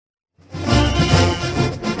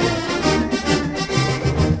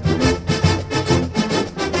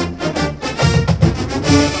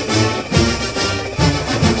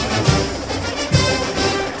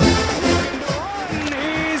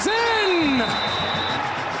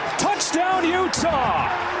Utah.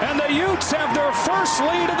 And the Utes have their first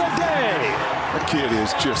lead of the day. That kid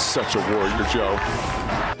is just such a warrior, Joe.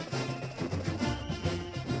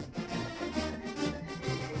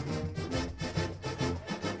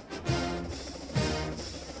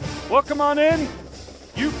 Welcome on in,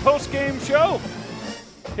 Ute post-game show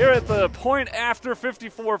here at the Point After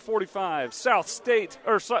 5445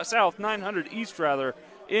 South 900 East rather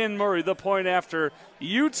in Murray. The Point After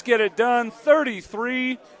Utes get it done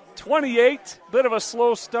 33-28. Bit of a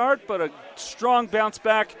slow start, but a strong bounce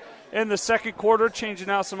back in the second quarter, changing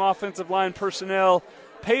out some offensive line personnel.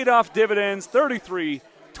 Paid off dividends.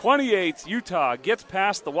 33-28. Utah gets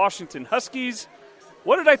past the Washington Huskies.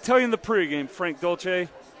 What did I tell you in the pregame, Frank Dolce?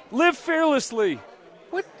 Live fearlessly.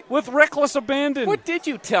 What? With reckless abandon. What did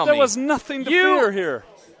you tell me? There was nothing to fear here.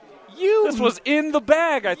 This was in the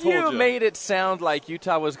bag, I told you. You made it sound like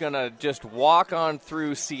Utah was going to just walk on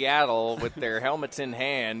through Seattle with their helmets in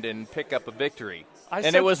hand and pick up a victory.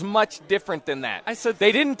 It was much different than that. I said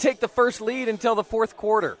they didn't take the first lead until the fourth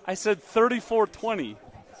quarter. I said 34-20.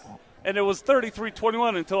 And it was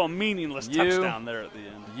 33-21 until a meaningless touchdown there at the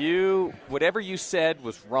end. Whatever you said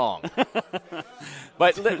was wrong.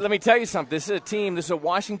 But let me tell you something. This is a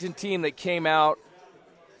Washington team that came out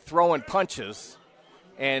throwing punches.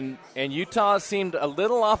 And Utah seemed a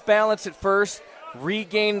little off balance at first,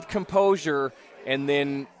 regained composure, and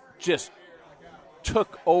then just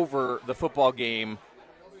took over the football game,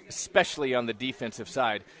 especially on the defensive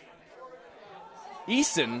side.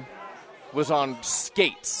 Eason was on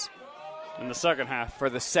skates. In the second half. For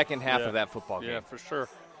the second half of that football game. Yeah, for sure.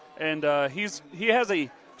 And he has a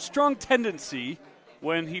strong tendency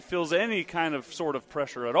when he feels any kind of sort of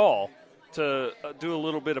pressure at all to do a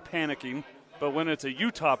little bit of panicking. But when it's a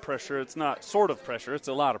Utah pressure, it's not sort of pressure, it's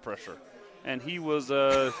a lot of pressure. And he was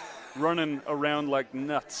running around like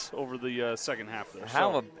nuts over the second half there.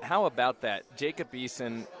 How about that? Jacob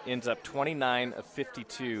Eason ends up 29 of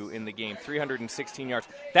 52 in the game, 316 yards.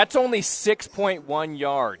 That's only 6.1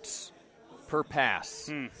 yards per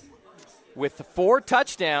pass. With the 4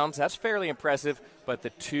 touchdowns, that's fairly impressive, but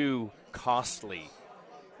the 2 costly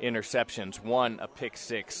interceptions, 1 a pick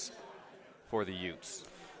 6 for the Utes.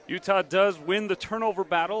 Utah does win the turnover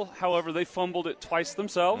battle. However, they fumbled it twice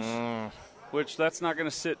themselves, which that's not going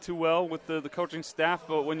to sit too well with the coaching staff.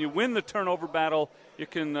 But when you win the turnover battle, you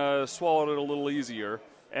can swallow it a little easier.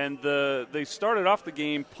 And they started off the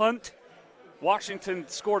game, punt. Washington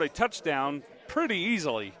scored a touchdown pretty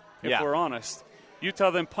easily, if we're honest.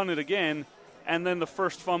 Utah then punted again, and then the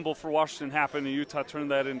first fumble for Washington happened, and Utah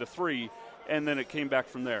turned that into 3, and then it came back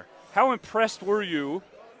from there. How impressed were you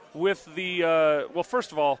with the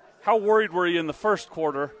first of all, how worried were you in the first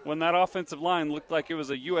quarter when that offensive line looked like it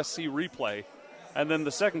was a USC replay, and then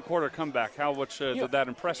the second quarter comeback? How much did that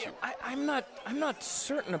impress you? I'm not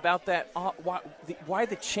certain about that. Why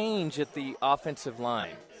the change at the offensive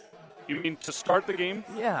line? You mean to start the game?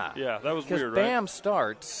 Yeah. Yeah, that was weird, right? Because Bam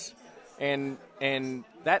starts, and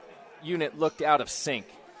that unit looked out of sync.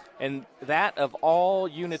 And that, of all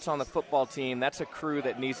units on the football team, that's a crew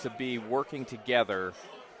that needs to be working together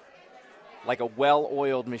like a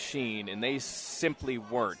well-oiled machine, and they simply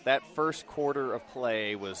weren't. That first quarter of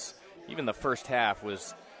play was, even the first half,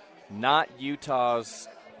 was not Utah's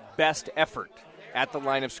best effort at the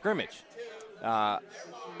line of scrimmage. And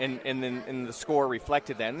then the score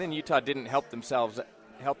reflected that. And then Utah didn't help themselves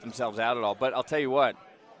out at all. But I'll tell you what,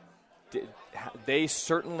 they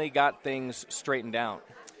certainly got things straightened out.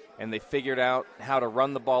 And they figured out how to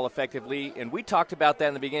run the ball effectively. And we talked about that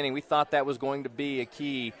in the beginning. We thought that was going to be a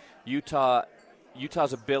key.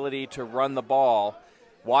 Utah's ability to run the ball.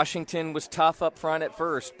 Washington was tough up front at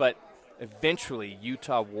first, but eventually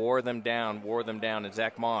Utah wore them down, and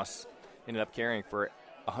Zach Moss ended up carrying for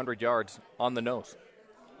 100 yards on the nose.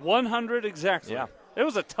 100 exactly. Yeah. It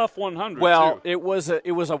was a tough 100. Well, too. it was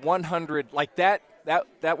a 100 like that.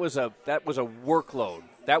 That was a workload.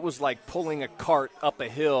 That was like pulling a cart up a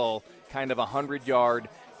hill, kind of a 100-yard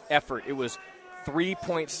effort. It was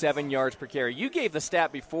 3.7 yards per carry. You gave the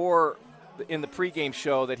stat before in the pregame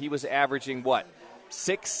show that he was averaging what?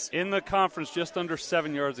 6 in the conference, just under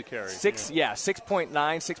 7 yards a carry. 6.9,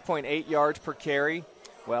 6.8 yards per carry.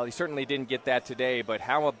 Well, he certainly didn't get that today, but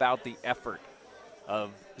how about the effort of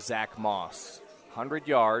Zach Moss? 100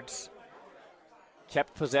 yards,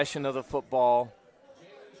 kept possession of the football,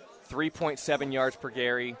 3.7 yards per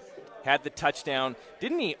carry, had the touchdown.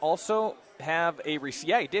 Didn't he also have a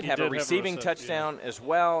receiving touchdown as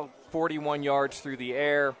well, 41 yards through the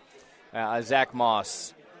air. Zach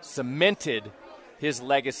Moss cemented his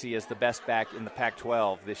legacy as the best back in the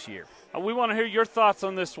Pac-12 this year. We want to hear your thoughts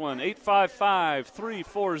on this one.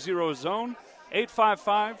 855-340-ZONE.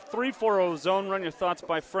 855-340-ZONE. Run your thoughts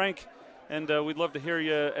by Frank, and we'd love to hear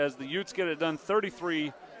you as the Utes get it done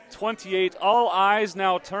 33-28. All eyes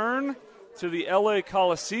now turn to the L.A.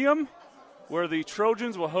 Coliseum, where the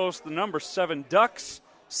Trojans will host the number 7 Ducks,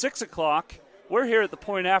 6 o'clock. We're here at the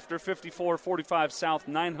point after 5445 South,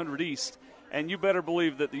 900 East, and you better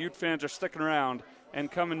believe that the Ute fans are sticking around and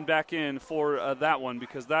coming back in for that one,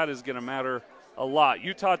 because that is going to matter a lot.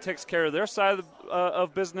 Utah takes care of their side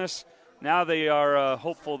of business. Now they are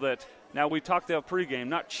hopeful that now we talked about pregame,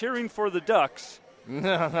 not cheering for the Ducks,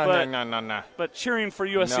 but cheering for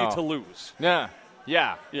USC to lose. Yeah.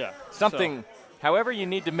 Something, however you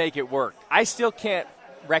need to make it work. I still can't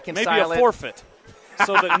reconcile it. Maybe a forfeit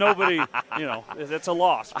so that nobody, it's a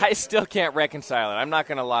loss. I still can't reconcile it. I'm not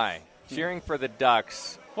going to lie. Cheering for the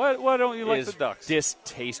Ducks. Why don't you like the Ducks?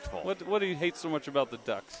 Distasteful. What do you hate so much about the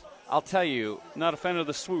Ducks? I'll tell you. Not a fan of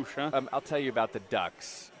the swoosh, huh? I'll tell you about the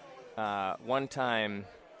Ducks. One time.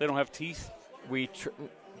 They don't have teeth? I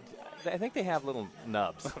think they have little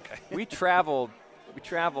nubs. Okay. We traveled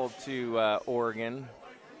to Oregon,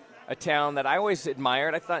 a town that I always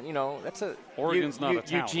admired. I thought, that's Oregon's not a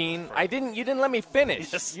town. Eugene. You didn't let me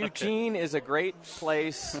finish. Yes, Eugene is a great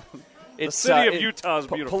place. The city of Utah is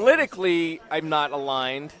beautiful. Politically, I'm not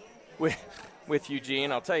aligned with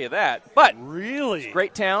Eugene, I'll tell you that. But really,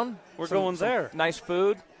 great town. We're going there. Nice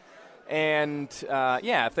food, and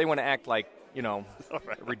if they want to act like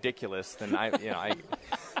ridiculous, then I.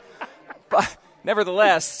 But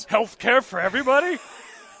nevertheless, health care for everybody.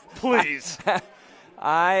 Please.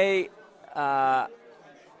 I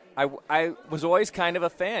was always kind of a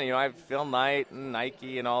fan. I Phil Knight and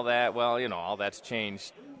Nike and all that. Well, all that's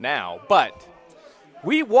changed now. But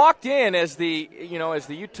we walked in as the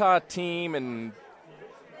Utah team and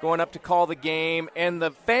going up to call the game, and the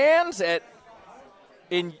fans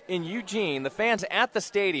in Eugene, the fans at the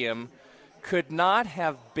stadium could not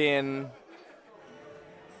have been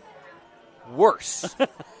worse.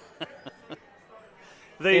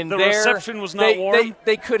 The reception was not warm.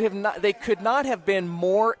 They could not have been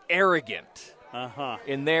more arrogant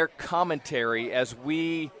in their commentary as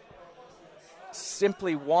we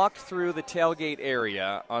simply walked through the tailgate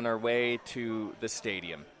area on our way to the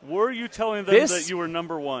stadium. Were you telling them that you were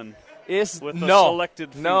number one? With a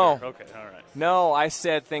selected finger? No. Okay, all right. No, I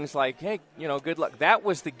said things like, hey, good luck. That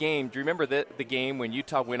was the game. Do you remember the game when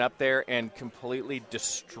Utah went up there and completely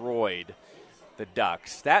destroyed the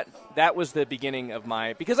Ducks? That was the beginning of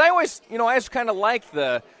my – because I always kind of liked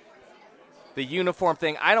the uniform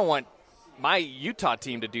thing. I don't want my Utah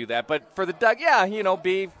team to do that. But for the Ducks,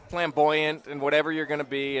 be flamboyant and whatever you're going to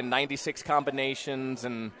be, and 96 combinations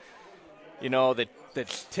and, the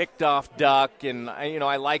ticked off duck, and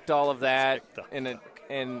I liked all of that, the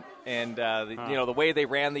way they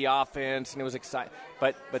ran the offense, and it was exciting.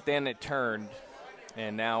 But then it turned,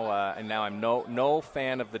 and now I'm no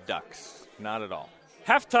fan of the Ducks, not at all.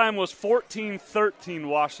 Halftime was 14-13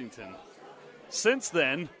 Washington. Since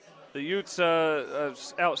then, the Utes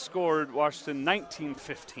outscored Washington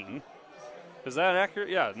 19-15. Is that accurate?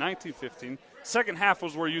 Yeah, 19-15. Second half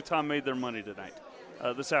was where Utah made their money tonight,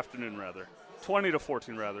 this afternoon rather.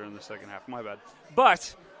 20-14 rather in the second half. My bad.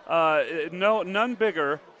 But none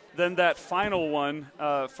bigger than that final one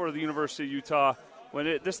for the University of Utah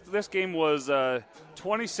when this game was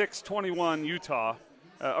 26-21 Utah.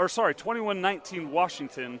 21-19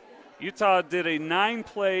 Washington. Utah did a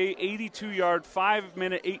 9-play, 82-yard,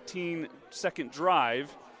 5-minute, 18-second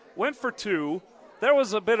drive. Went for two. There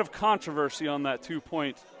was a bit of controversy on that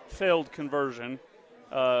 2-point failed conversion,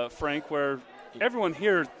 Frank, where everyone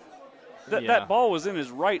here – that ball was in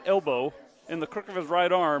his right elbow, in the crook of his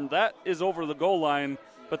right arm. That is over the goal line,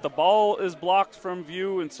 but the ball is blocked from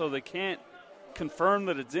view, and so they can't confirm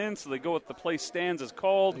that it's in, so they go with the play stands as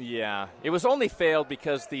called. Yeah. It was only failed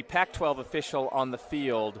because the Pac-12 official on the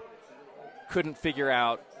field couldn't figure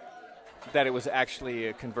out that it was actually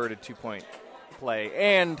a converted 2-point play.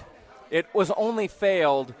 And it was only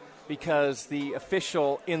failed because the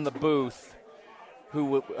official in the booth,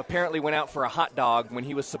 who apparently went out for a hot dog when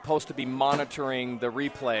he was supposed to be monitoring the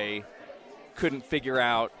replay, couldn't figure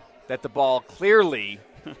out that the ball clearly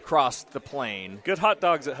crossed the plane. Good hot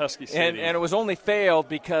dogs at Husky Stadium. And it was only failed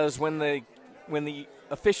because when the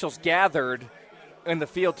officials gathered in the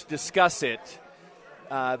field to discuss it,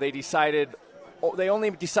 they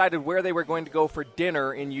only decided where they were going to go for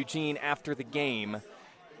dinner in Eugene after the game,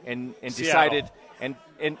 and decided in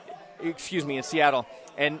Seattle,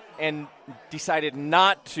 and decided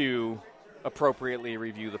not to appropriately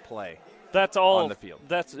review the play. That's all on the field.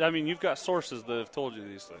 You've got sources that have told you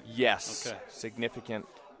these things. Yes. Okay. Significant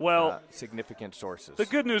sources. The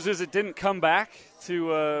good news is it didn't come back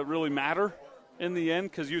to really matter in the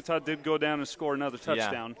end because Utah did go down and score another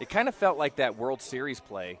touchdown. Yeah. It kind of felt like that World Series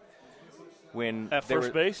play when at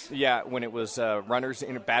first base. Yeah, when it was batters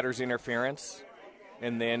interference,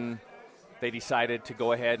 and then they decided to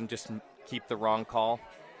go ahead and just keep the wrong call.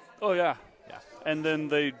 Oh yeah. And then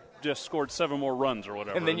they just scored 7 more runs or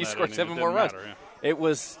whatever. And then you scored 7 more runs. Matter, yeah. It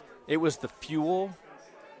was the fuel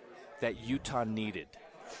that Utah needed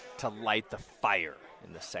to light the fire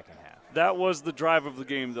in the second half. That was the drive of the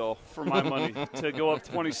game, though, for my money, to go up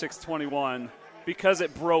 26-21 because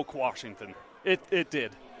it broke Washington. It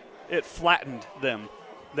did. It flattened them.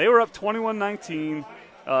 They were up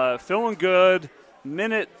 21-19, feeling good.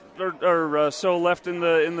 Minute or so left in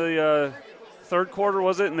the third quarter,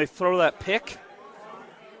 was it? And they throw that pick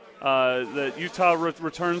that Utah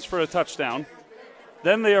returns for a touchdown.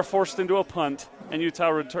 Then they are forced into a punt, and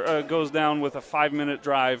Utah goes down with a 5-minute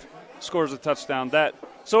drive, scores a touchdown.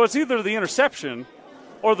 So it's either the interception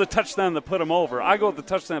or the touchdown that put them over. I go with the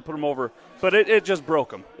touchdown that put them over, but it just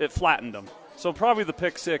broke them. It flattened them. So probably the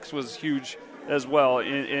pick six was huge as well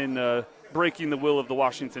in breaking the will of the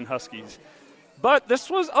Washington Huskies. But this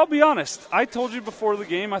was, I'll be honest, I told you before the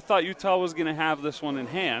game I thought Utah was going to have this one in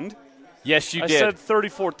hand. Yes, you did. I said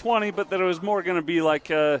 34-20, but that it was more going to be like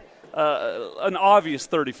an obvious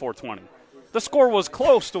 34-20. The score was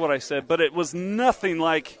close to what I said, but it was nothing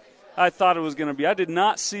like I thought it was going to be. I did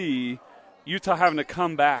not see Utah having to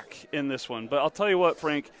come back in this one. But I'll tell you what,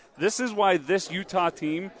 Frank, this is why this Utah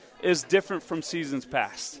team is different from seasons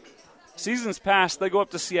past. Seasons past, they go up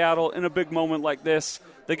to Seattle in a big moment like this.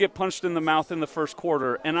 They get punched in the mouth in the first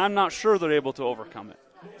quarter, and I'm not sure they're able to overcome it.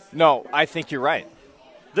 No, I think you're right.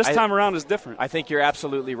 This time around is different. I think you're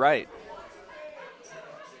absolutely right.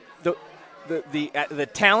 The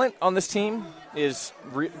talent on this team is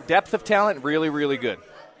depth of talent, really, really good.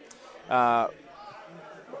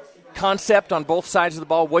 Concept on both sides of the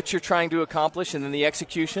ball, what you're trying to accomplish, and then the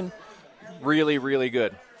execution, really, really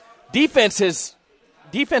good. Defense has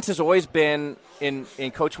always been in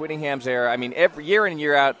Coach Whittingham's era. I mean, every year in and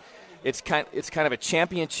year out, it's kind of a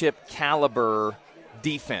championship caliber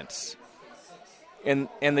defense. And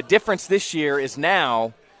the difference this year is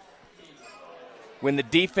now when the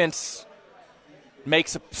defense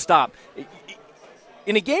makes a stop.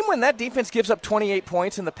 In a game when that defense gives up 28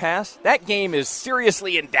 points in the past, that game is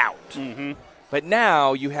seriously in doubt. Mm-hmm. But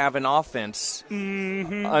now you have an offense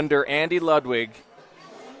under Andy Ludwig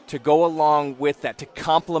to go along with that, to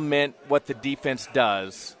complement what the defense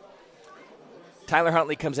does. Tyler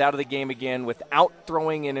Huntley comes out of the game again without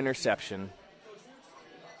throwing an interception.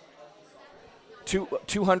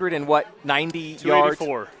 290 yards?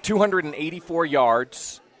 284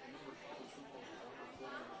 yards.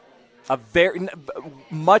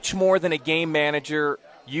 Much more than a game manager,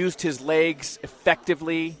 used his legs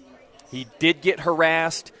effectively. He did get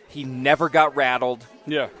harassed. He never got rattled.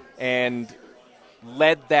 Yeah. And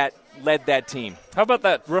led that team. How about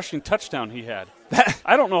that rushing touchdown he had?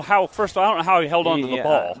 I don't know how. First of all, I don't know how he held on to the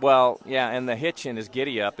ball. Well, yeah, and the hitch in his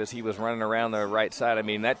giddy up as he was running around the right side. I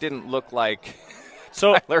mean, that didn't look like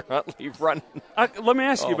Tyler Huntley running. Let me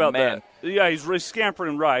ask you about that. Yeah, he's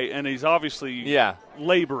scampering right, and he's obviously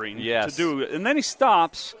laboring to do it. And then he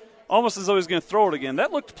stops, almost as though he's going to throw it again.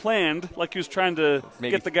 That looked planned, like he was trying to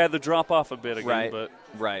get the guy to drop off a bit again.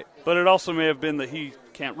 Right. But it also may have been that he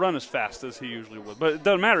can't run as fast as he usually would. But it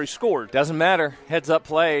doesn't matter. He scored. Doesn't matter. Heads-up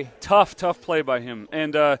play. Tough play by him.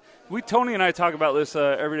 And Tony and I talk about this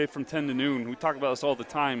every day from 10 to noon. We talk about this all the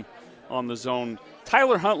time on The Zone.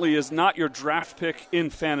 Tyler Huntley is not your draft pick in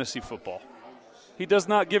fantasy football. He does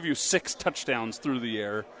not give you 6 touchdowns through the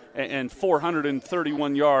air and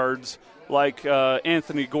 431 yards like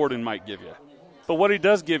Anthony Gordon might give you. But what he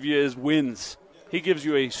does give you is wins. He gives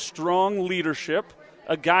you a strong leadership,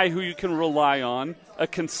 a guy who you can rely on, a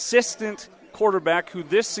consistent quarterback who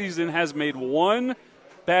this season has made one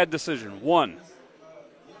bad decision. One.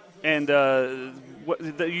 And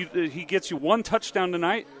he gets you 1 touchdown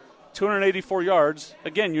tonight, 284 yards.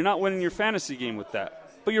 Again, you're not winning your fantasy game with that,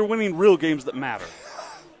 but you're winning real games that matter.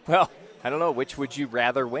 Well, I don't know. Which would you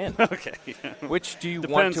rather win? Okay. Which do you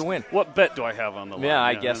want to win? What bet do I have on the line? Yeah,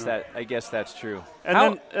 I guess that's true.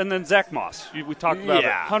 And then Zach Moss. We talked about it,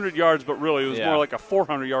 100 yards, but really it was more like a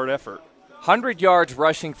 400-yard effort. 100 yards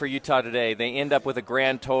rushing for Utah today. They end up with a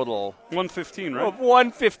grand total 115, right? Of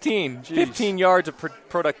 115. Jeez. 15 yards of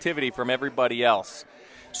productivity from everybody else.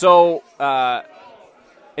 So,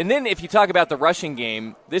 and then if you talk about the rushing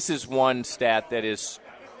game, this is one stat that is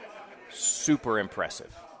super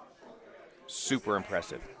impressive. Super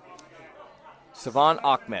impressive. Savon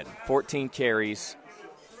Ahmed, 14 carries,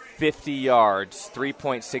 50 yards,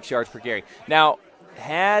 3.6 yards per carry. Now,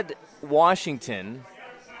 had Washington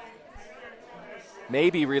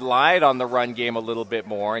maybe relied on the run game a little bit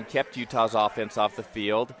more and kept Utah's offense off the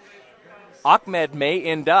field, Ahmed may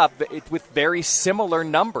end up with very similar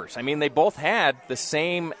numbers. I mean, they both had the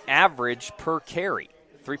same average per carry,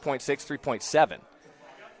 3.6, 3.7.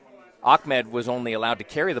 Ahmed was only allowed to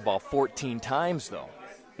carry the ball 14 times, though,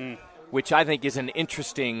 which I think is an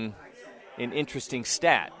interesting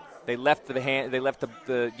stat. They left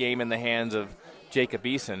the game in the hands of Jacob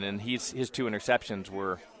Eason, and his 2 interceptions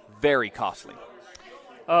were very costly.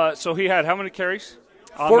 So he had how many carries?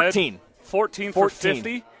 14. 14 for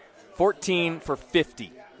 50? 14 for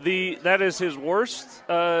 50. That is his worst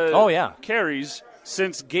carries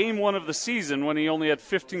since game 1 of the season when he only had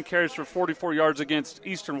 15 carries for 44 yards against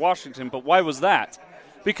Eastern Washington. But why was that?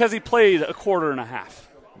 Because he played a quarter and a half.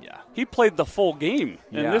 Yeah. He played the full game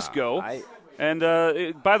in this go. And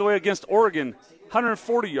by the way, against Oregon,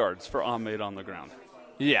 140 yards for Ahmed on the ground.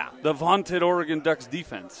 Yeah. The vaunted Oregon Ducks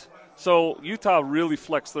defense. So Utah really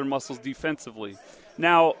flexed their muscles defensively.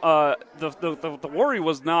 Now, the worry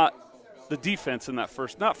was not the defense in that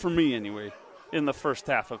not for me anyway, in the first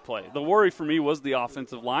half of play. The worry for me was the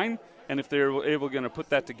offensive line, and if they were able to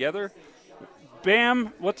put that together.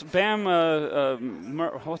 What's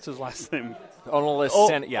his last name?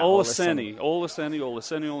 Olsen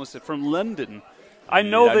from London. I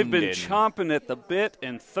know they've been chomping at the bit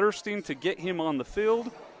and thirsting to get him on the field.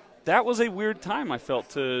 That was a weird time, I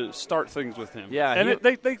felt, to start things with him. Yeah, and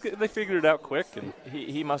they figured it out quick. And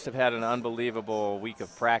he must have had an unbelievable week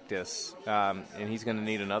of practice, and he's going to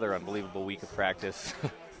need another unbelievable week of practice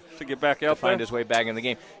to get back out to find his way back in the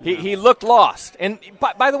game. He looked lost, and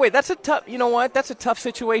by the way, that's a tough. You know what? That's a tough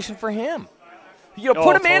situation for him.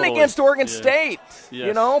 Put him in against Oregon State.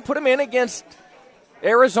 Yes. Put him in against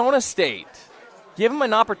Arizona State. Give him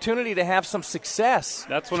an opportunity to have some success.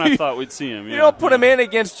 That's when I thought we'd see him. You don't put him in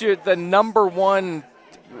against the number one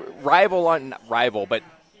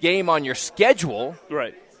game on your schedule.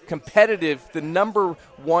 Right. Competitive, the number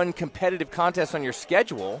one competitive contest on your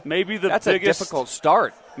schedule. That's a difficult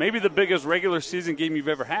start. Maybe the biggest regular season game you've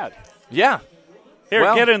ever had. Yeah. Here,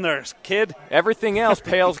 get in there, kid. Everything else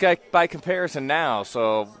pales by comparison now.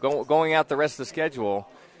 So going out the rest of the schedule,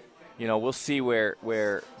 we'll see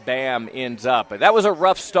where Bam ends up. But that was a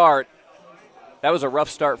rough start. That was a rough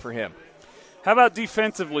start for him. How about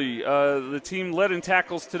defensively? The team led in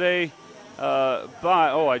tackles today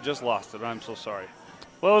I just lost it. I'm so sorry.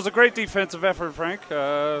 Well, it was a great defensive effort, Frank.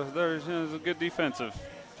 There's a good defensive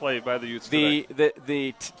play by the Utes today.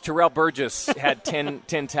 The Terrell Burgess had 10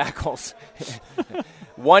 tackles.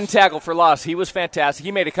 1 tackle for loss. He was fantastic.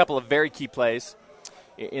 He made a couple of very key plays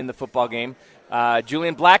in the football game.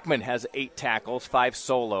 Julian Blackman has 8 tackles, 5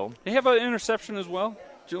 solo. Did he have an interception as well,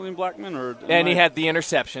 Julian Blackman? He had the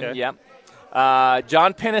interception, okay. Yep.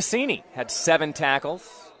 John Penasini had 7 tackles,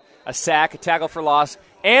 a sack, a tackle for loss,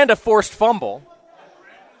 and a forced fumble.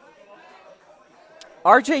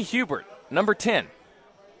 R.J. Hubert, number 10.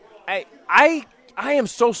 I am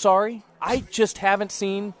so sorry. I just haven't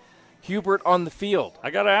seen Hubert on the field. I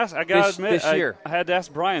gotta admit, this year. I had to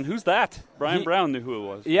ask Brian, who's that? Brian Brown knew who it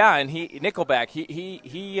was. Yeah, and Nickelback.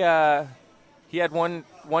 He had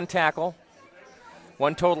one tackle,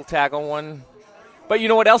 1 total tackle, 1. But you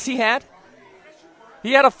know what else he had?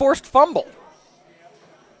 He had a forced fumble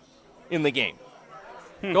in the game.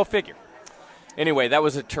 Go figure. Anyway, that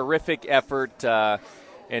was a terrific effort.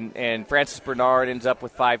 And Francis Bernard ends up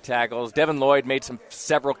with 5 tackles. Devin Lloyd made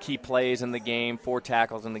several key plays in the game, 4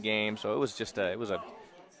 tackles in the game. So it was a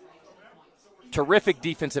terrific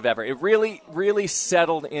defensive effort. It really, really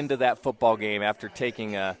settled into that football game after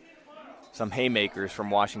taking some haymakers from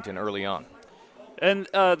Washington early on. And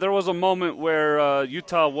there was a moment where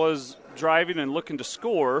Utah was driving and looking to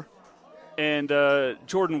score, and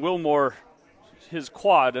Jordan Wilmore, his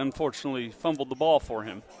quad, unfortunately fumbled the ball for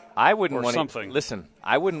him. I wouldn't want something. Listen,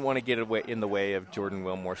 I wouldn't want to get in the way of Jordan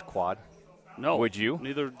Wilmore's quad. No. Would you?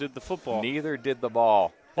 Neither did the football. Neither did the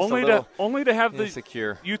ball. Only to have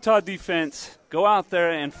insecure. The Utah defense go out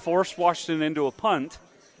there and force Washington into a punt,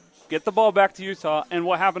 get the ball back to Utah, and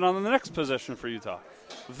what happened on the next possession for Utah?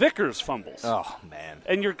 Vickers fumbles. Oh, man.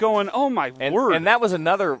 And you're going, oh, my word. And that was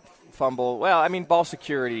another fumble. Well, I mean, ball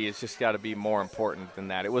security has just got to be more important than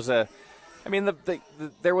that. It was there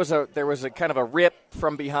was a kind of a rip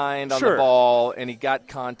from behind on the ball, and he got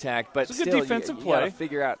contact. But it's still, a good defensive play. You got to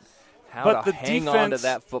figure out how to hang on to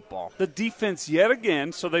that football. The defense yet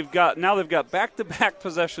again. So they've got back-to-back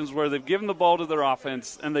possessions where they've given the ball to their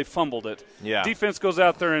offense and they fumbled it. Yeah. Defense goes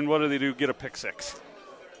out there and what do? Get a pick six,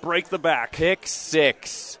 break the back. Pick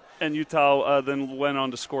six. And Utah then went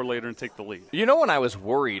on to score later and take the lead. You know, when I was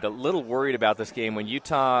worried, a little worried about this game, when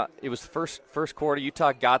Utah, it was first quarter,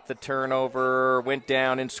 Utah got the turnover, went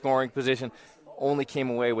down in scoring position, only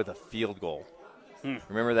came away with a field goal.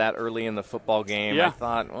 Remember that early in the football game? Yeah. I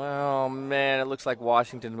thought, well, man, it looks like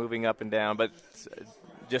Washington's moving up and down. But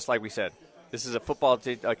just like we said, this is a football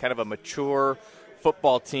kind of a mature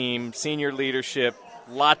football team, senior leadership,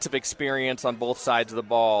 lots of experience on both sides of the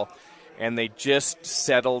ball. And they just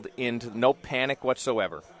settled into no panic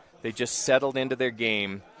whatsoever. They just settled into their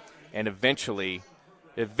game and eventually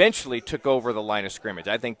took over the line of scrimmage.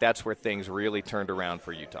 I think that's where things really turned around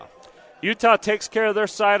for Utah. Utah takes care of their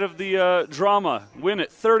side of the drama. Win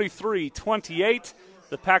it 33-28.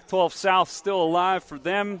 The Pac-12 South still alive for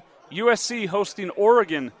them. USC hosting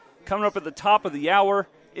Oregon coming up at the top of the hour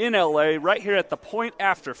in L.A. right here at the point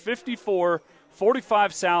after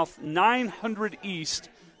 54-45 South, 900 East.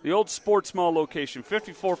 The old Sports Mall location,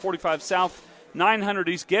 5445 South, 900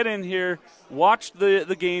 East. Get in here, watch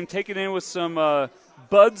the game, take it in with some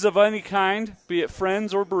buds of any kind, be it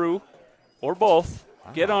friends or brew, or both.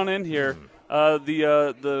 Get on in here.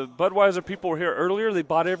 The Budweiser people were here earlier. They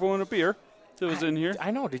bought everyone a beer that was in here. I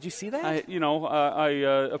know. Did you see that? I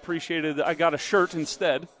appreciated it. I got a shirt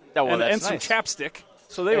instead and some nice. chapstick.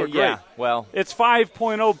 So they were great. Yeah, well, it's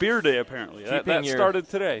 5.0 beer day apparently. That started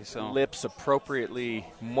today. So lips appropriately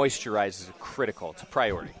moisturized is critical. It's a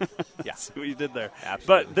priority. Yeah, see what you did there.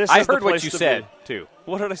 Absolutely. But this I is the heard what place you to said be. too.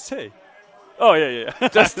 What did I say? Oh yeah.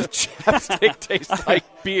 Does the chapstick taste like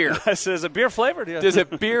beer? I said, is it beer flavored? Yeah. Does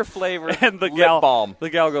it beer flavored? And the lip balm. The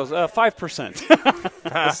gal goes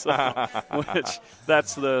 5%. Which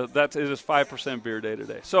it is 5% beer day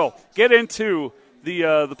today. So get into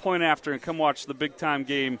the point after and come watch the big time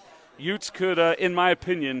game. Utes could, in my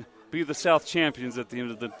opinion, be the South champions at the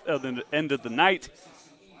end of the night.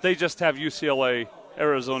 They just have UCLA,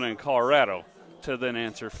 Arizona, and Colorado to then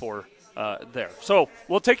answer for there. So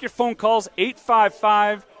we'll take your phone calls,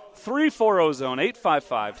 855-340-ZONE,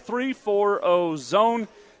 855-340-ZONE.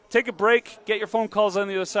 Take a break, get your phone calls on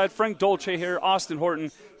the other side. Frank Dolce here, Austin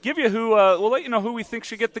Horton. Give you we'll let you know who we think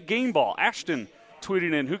should get the game ball. Ashton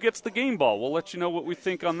tweeting in who gets the game ball. We'll let you know what we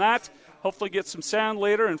think on that. Hopefully get some sound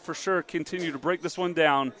later and for sure continue to break this one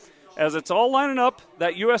down as it's all lining up.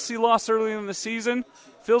 That USC loss early in the season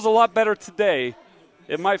feels a lot better today.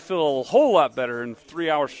 It might feel a whole lot better in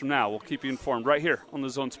 3 hours from now. We'll keep you informed right here on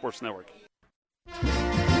the Zone Sports Network. And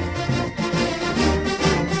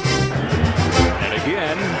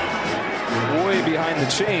again, way behind the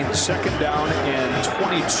chains, second down and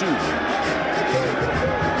 22.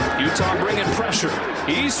 Utah bringing pressure.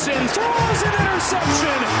 Easton throws an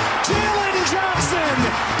interception. Jalen Johnson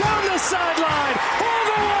down the sideline, all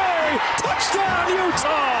the way, touchdown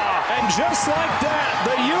Utah! And just like that,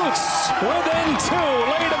 the Utes within 2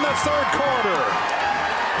 late in the third quarter.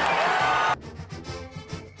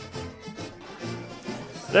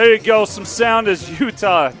 There you go, some sound as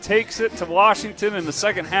Utah takes it to Washington in the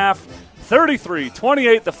second half.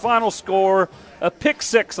 33-28, the final score. A pick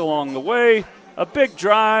six along the way. A big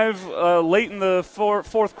drive late in the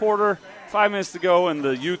fourth quarter, 5 minutes to go, and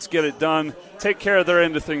the Utes get it done. Take care of their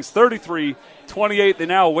end of things. 33-28. They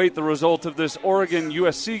now await the result of this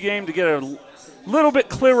Oregon-USC game to get a little bit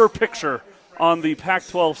clearer picture on the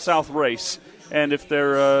Pac-12 South race and if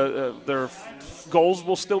their goals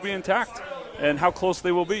will still be intact and how close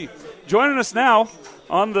they will be. Joining us now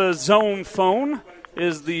on the Zone phone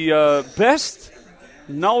is the best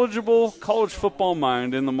knowledgeable college football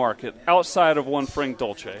mind in the market outside of one Frank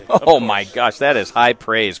Dolce. Oh, my gosh, that is high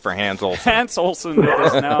praise for Hans Olsen. Hans Olsen with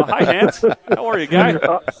us now. Hi, Hans. How are you, guy?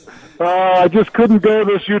 I just couldn't go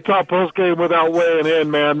this Utah postgame without weighing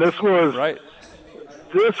in, man. This was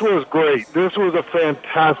great. This was a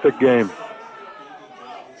fantastic game.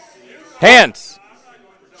 Hans,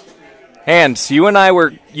 you and I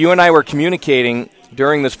were communicating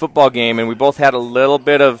during this football game, and we both had a little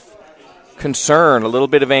bit of concern, a little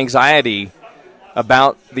bit of anxiety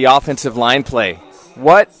about the offensive line play.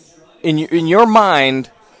 What, in your mind,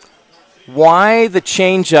 why the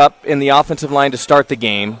change up in the offensive line to start the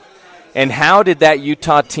game, and how did that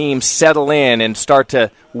Utah team settle in and start to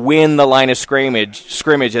win the line of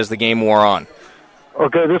scrimmage as the game wore on?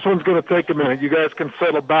 Okay, this one's going to take a minute. You guys can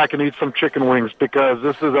settle back and eat some chicken wings because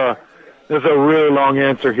this is a really long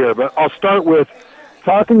answer here. But I'll start with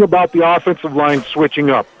talking about the offensive line switching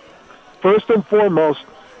up. First and foremost,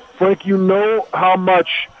 Frank, you know how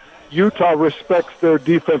much Utah respects their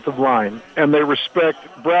defensive line, and they respect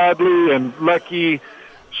Bradley and Lecky.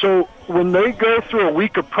 So when they go through a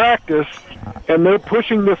week of practice and they're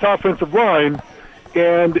pushing this offensive line,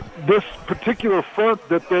 and this particular front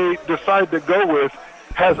that they decide to go with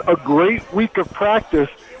has a great week of practice,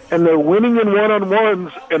 and they're winning in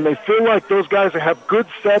one-on-ones, and they feel like those guys have good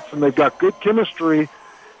sets and they've got good chemistry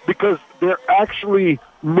because they're actually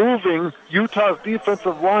moving Utah's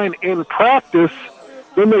defensive line in practice,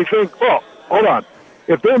 then they think, oh, hold on.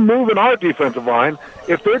 If they're moving our defensive line,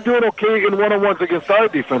 if they're doing okay in one-on-ones against our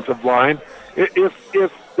defensive line,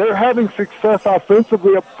 if they're having success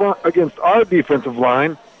offensively up front against our defensive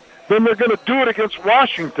line, then they're going to do it against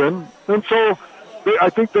Washington. And so I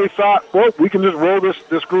think they thought, well, we can just roll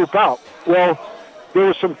this group out. Well, there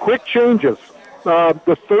were some quick changes.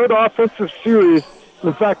 The third offensive series,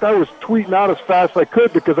 in fact, I was tweeting out as fast as I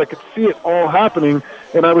could because I could see it all happening,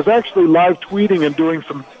 and I was actually live tweeting and doing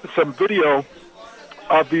some video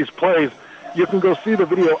of these plays. You can go see the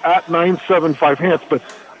video at 975 Hans, but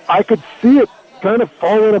I could see it kind of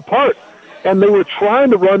falling apart, and they were trying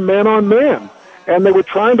to run man-on-man, and they were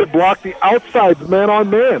trying to block the outsides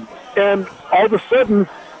man-on-man, and all of a sudden,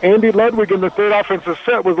 Andy Ludwig in the third offensive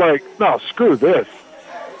set was like, no, screw this.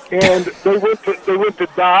 And they went to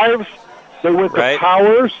dives, they went to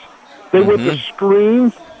powers, they went to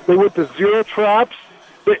screens, they went to zero traps.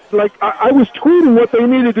 I was tweeting what they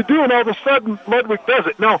needed to do, and all of a sudden, Ludwig does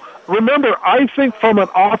it. Now, remember, I think from an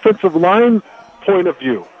offensive line point of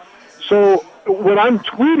view. So when I'm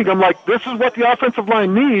tweeting, I'm like, this is what the offensive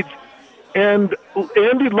line needs, and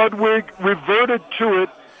Andy Ludwig reverted to it,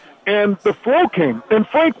 and the flow came. And,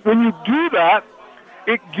 Frank, when you do that,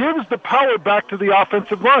 it gives the power back to the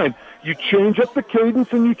offensive line. You change up the cadence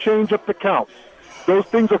and you change up the count. Those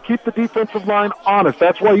things will keep the defensive line honest.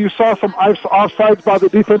 That's why you saw some offsides by the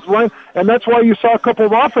defensive line, and that's why you saw a couple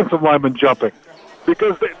of offensive linemen jumping,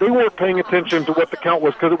 because they weren't paying attention to what the count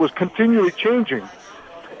was because it was continually changing.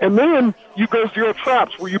 And then you go zero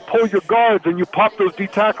traps where you pull your guards and you pop those D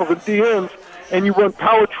tackles and D ends, and you run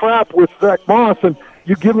power trap with Zach Moss, and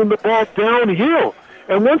you give them the ball downhill.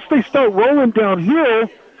 And once they start rolling downhill,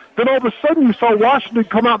 then all of a sudden you saw Washington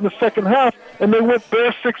come out in the second half, and they went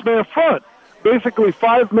bare six-man front. Basically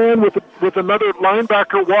 5-man with another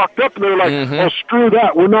linebacker walked up, and they were like, oh, screw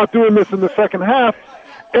that. We're not doing this in the second half.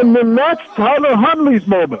 And then that's Tyler Huntley's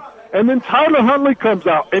moment. And then Tyler Huntley comes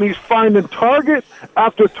out, and he's finding target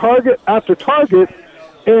after target after target,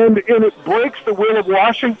 and it breaks the will of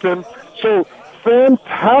Washington. So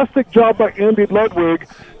fantastic job by Andy Ludwig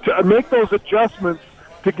to make those adjustments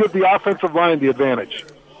to give the offensive line the advantage.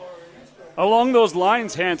 Along those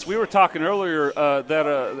lines, Hans, we were talking earlier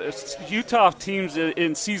that Utah teams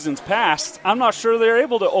in seasons past, I'm not sure they're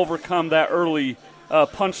able to overcome that early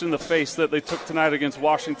punch in the face that they took tonight against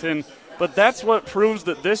Washington. But that's what proves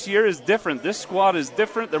that this year is different. This squad is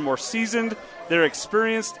different. They're more seasoned, they're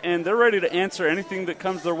experienced, and they're ready to answer anything that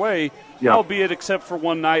comes their way, albeit except for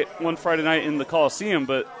one Friday night in the Coliseum.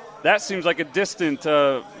 But that seems like a distant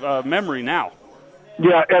memory now.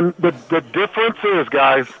 Yeah, and the difference is,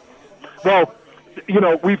 guys, well,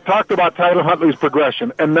 we've talked about Tyler Huntley's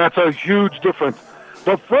progression, and that's a huge difference.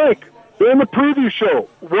 But, Frank, in the preview show,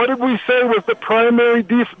 what did we say was the primary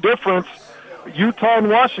difference, Utah and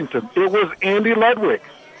Washington? It was Andy Ludwig.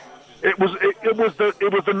 It was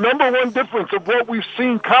the number one difference of what we've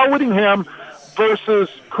seen Kyle Whittingham versus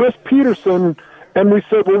Chris Peterson, and we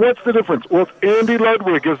said, well, what's the difference? Well, it's Andy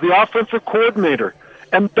Ludwig is the offensive coordinator.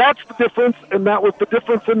 And that's the difference, and that was the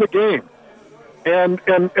difference in the game. And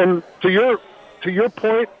to your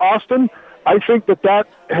point, Austin, I think that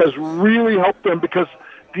has really helped them because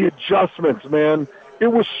the adjustments, man, it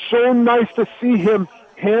was so nice to see him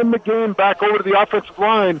hand the game back over to the offensive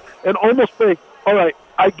line and almost think, all right,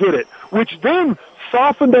 I get it, which then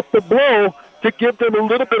softened up the blow to give them a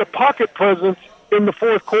little bit of pocket presence in the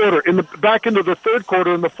fourth quarter, back into the third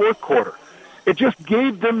quarter and the fourth quarter. It just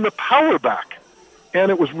gave them the power back. And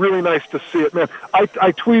it was really nice to see it, man. I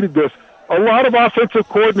tweeted this. A lot of offensive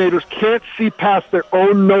coordinators can't see past their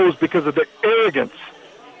own nose because of their arrogance.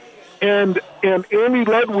 And Andy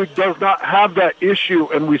Ludwig does not have that issue,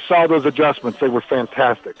 and we saw those adjustments. They were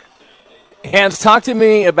fantastic. Hans, talk to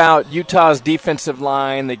me about Utah's defensive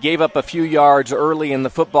line. They gave up a few yards early in the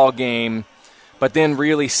football game, but then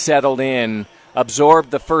really settled in,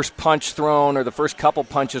 absorbed the first punch thrown or the first couple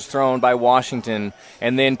punches thrown by Washington,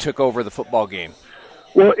 and then took over the football game.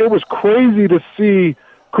 Well, it was crazy to see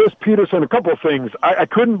Chris Peterson, a couple of things. I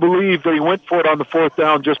couldn't believe that he went for it on the fourth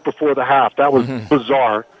down just before the half. That was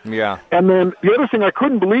bizarre. Yeah. And then the other thing I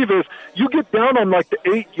couldn't believe is you get down on like the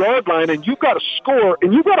 8-yard line and you've got to score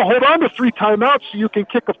and you've got to hold on to 3 timeouts so you can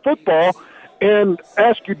kick a football and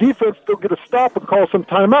ask your defense to get a stop and call some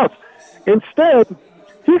timeouts. Instead,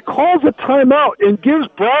 he calls a timeout and gives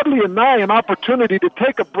Bradley and Nye an opportunity to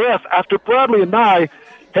take a breath after Bradley and Nye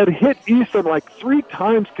had hit Easton like 3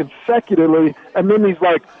 times consecutively, and then he's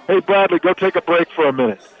like, hey, Bradley, go take a break for a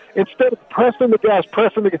minute. Instead of pressing the gas.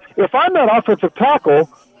 If I'm that offensive tackle,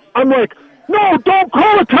 I'm like, no, don't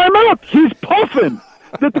call a timeout. He's puffing.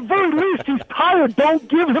 At the very least, he's tired. Don't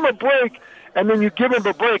give him a break. And then you give him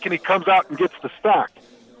a break, and he comes out and gets the stack.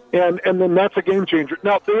 And then that's a game changer.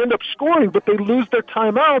 Now, they end up scoring, but they lose their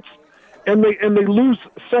timeouts, and they lose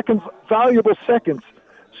seconds, valuable seconds.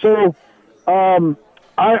 So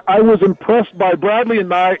I was impressed by Bradley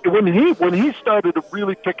and I when he started to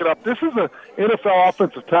really pick it up. This is an NFL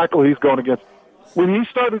offensive tackle he's going against. When he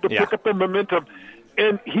started to pick up the momentum,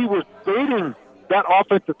 and he was baiting that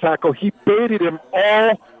offensive tackle, he baited him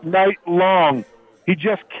all night long. He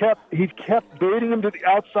kept baiting him to the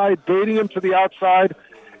outside,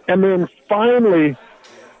 and then finally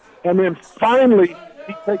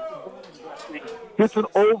he takes hits it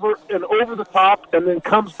over the top, and then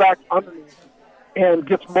comes back underneath and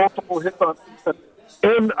gets multiple hits on defense.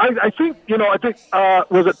 And I think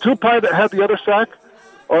was it Tupai that had the other sack,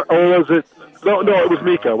 or was it no? It was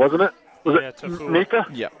Mika, wasn't it? Was it Mika?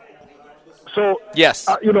 Yeah. So yes,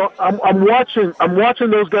 I'm watching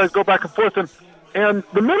those guys go back and forth, and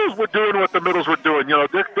the middles were doing what the middles were doing.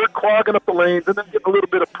 They're clogging up the lanes and then getting a little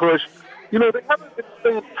bit of push. They haven't been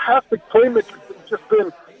fantastic playmakers. They've just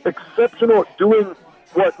been exceptional at doing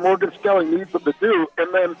what Morgan Skelly needs them to do,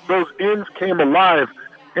 and then those ends came alive,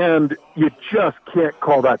 and you just can't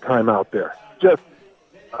call that time out there.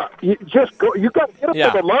 You just go. You got to get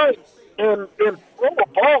up to the line and throw a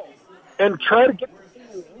ball and try to get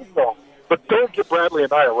the ball, but don't get Bradley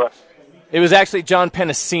and I arrested. It was actually John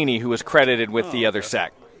Pennicini who was credited with the other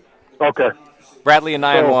sack. Okay. Bradley and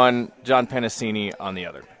I on one, John Pennicini on the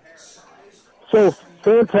other. So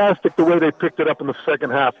fantastic the way they picked it up in the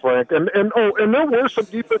second half, Frank. And there were some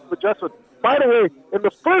defensive adjustments. By the way, in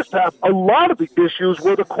the first half, a lot of the issues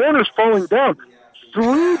were the corners falling down.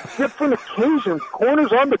 3 different occasions,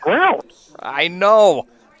 corners on the ground. I know.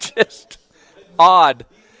 Just odd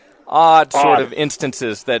sort of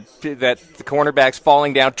instances that the cornerbacks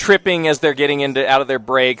falling down, tripping as they're getting out of their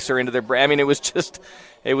breaks or into their break. I mean, it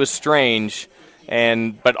was strange,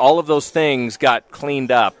 but all of those things got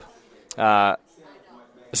cleaned up,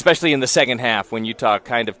 especially in the second half when Utah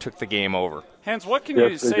kind of took the game over. Hans, what can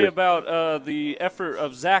you say about the effort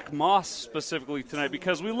of Zach Moss specifically tonight?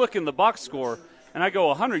 Because we look in the box score, and I go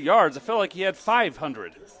 100 yards. I felt like he had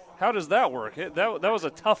 500. How does that work? That was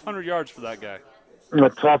a tough 100 yards for that guy. A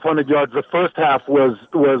tough 100 yards. The first half was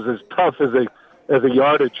as tough as a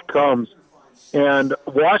yardage comes, and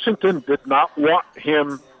Washington did not want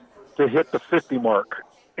him to hit the 50 mark,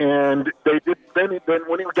 and they did. Then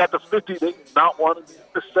when he got to 50, they did not want him to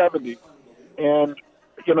hit the 70. And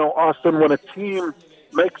Austin, when a team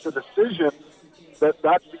makes a decision that's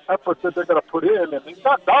the effort that they're going to put in, and they've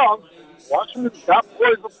got dogs. Washington's got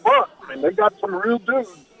boys up front. I mean, they got some real dudes.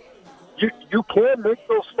 You can make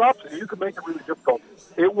those stops, and you can make it really difficult.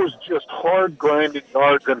 It was just hard grinding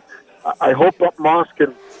yards, and I hope that Moss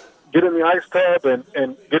can get in the ice tub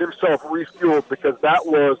and get himself refueled, because that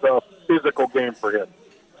was a physical game for him.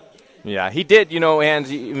 Yeah, he did.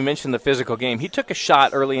 Hans, you mentioned the physical game. He took a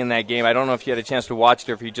shot early in that game. I don't know if you had a chance to watch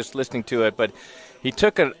it or if you're just listening to it, but he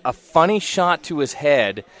took a funny shot to his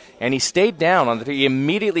head, and he stayed down he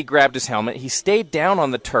immediately grabbed his helmet. He stayed down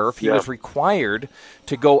on the turf. He was required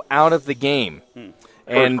to go out of the game.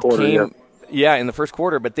 And in the first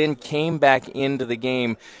quarter, but then came back into the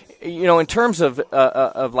game. In terms of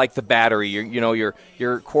like the battery,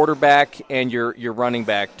 your quarterback and your running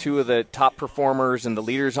back, 2 of the top performers and the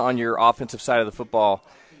leaders on your offensive side of the football.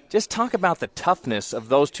 Just talk about the toughness of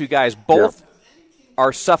those 2 guys. Both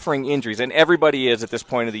are suffering injuries, and everybody is at this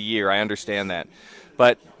point of the year. I understand that,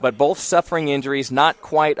 but both suffering injuries, not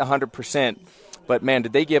quite 100%. But man,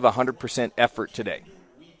 did they give 100% effort today?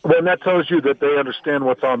 Well, that tells you that they understand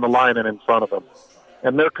what's on the line and in front of them,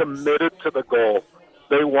 and they're committed to the goal.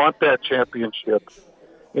 They want that championship.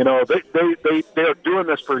 They are doing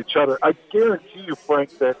this for each other. I guarantee you,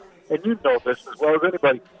 Frank, that, and you know this as well as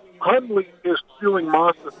anybody, Hundley is fueling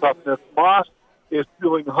Moss's toughness. Moss is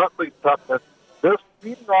fueling Huntley's toughness. They're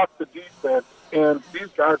feeding off the defense, and these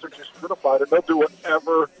guys are just unified, and they'll do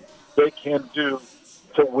whatever they can do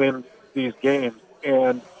to win these games.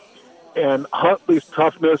 And Huntley's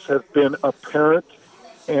toughness has been apparent,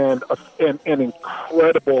 and an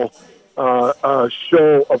incredible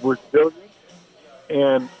show of resilience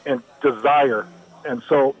and desire. And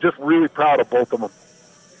so just really proud of both of them.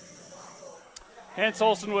 Hans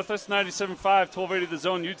Olsen with us, 97.5, 1280 The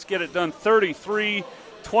Zone. Utes get it done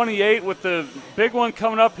 33-28 with the big one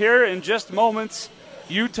coming up here in just moments.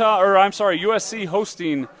 USC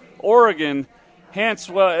hosting Oregon. Hans,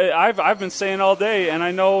 well, I've been saying all day, and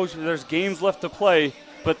I know there's games left to play,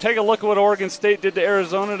 but take a look at what Oregon State did to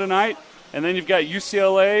Arizona tonight, and then you've got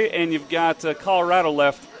UCLA and you've got Colorado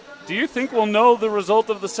left. Do you think we'll know the result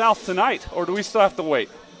of the South tonight, or do we still have to wait?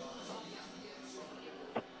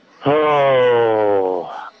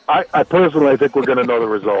 Oh, I personally think we're going to know the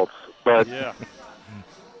results, but Yeah.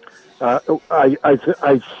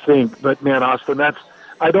 I think, but man, Austin, I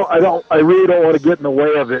really don't want to get in the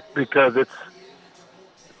way of it because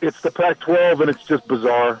it's the Pac-12 and it's just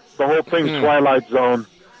bizarre. The whole thing's Twilight Zone.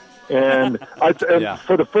 And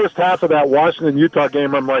for the first half of that Washington-Utah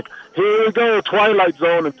game, I'm like, here we go, Twilight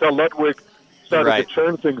Zone, until Ludwig started to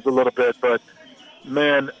churn things a little bit. But,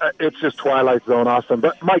 man, it's just Twilight Zone, Austin.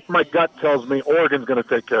 But my gut tells me Oregon's going to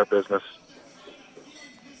take care of business.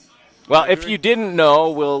 Well, if you didn't know,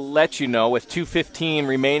 we'll let you know. With 2:15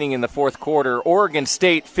 remaining in the fourth quarter, Oregon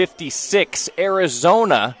State 56,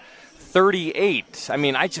 Arizona 38. I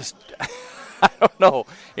mean, I don't know.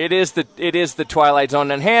 It is the Twilight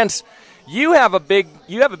Zone. And Hans, you have a big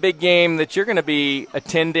game that you're going to be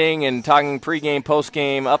attending and talking pregame,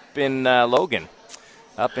 postgame up in Logan,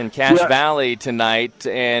 up in Cache Valley tonight.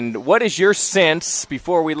 And what is your sense,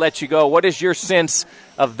 before we let you go, what is your sense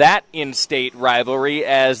of that in-state rivalry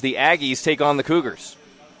as the Aggies take on the Cougars?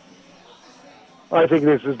 I think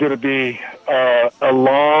this is going to be a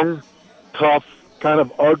long, tough, kind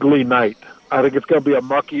of ugly night. I think it's going to be a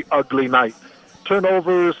mucky, ugly night.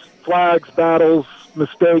 Turnovers, flags, battles,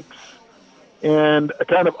 mistakes, and a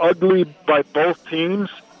kind of ugly by both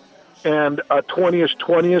teams, and a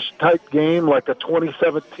 20-ish type game, like a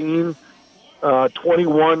 2017,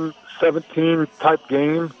 21-17 type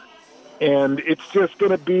game. And it's just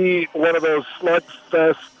going to be one of those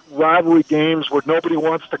slugfest rivalry games where nobody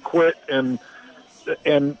wants to quit, and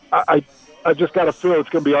I just got a feel it's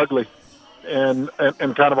going to be ugly and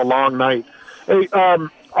kind of a long night. Hey,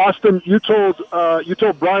 Austin, you told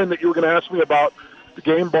Brian that you were going to ask me about the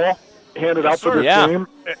game ball handed out for this game,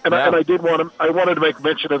 and I wanted to make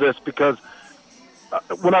mention of this because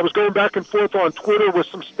when I was going back and forth on Twitter with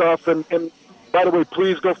some stuff, and by the way,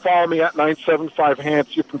 please go follow me at 975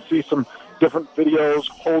 Hans. You can see some different videos,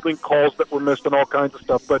 holding calls that were missed, and all kinds of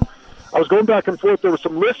stuff. But I was going back and forth. There were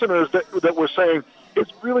some listeners that were saying, "Is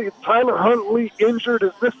Tyler Huntley injured?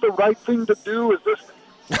 Is this the right thing to do? Is this?"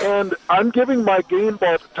 And I'm giving my game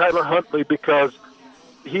ball to Tyler Huntley because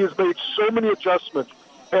he has made so many adjustments.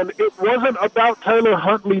 And it wasn't about Tyler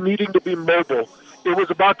Huntley needing to be mobile. It was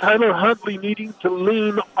about Tyler Huntley needing to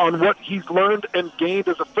lean on what he's learned and gained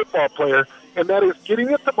as a football player, and that is getting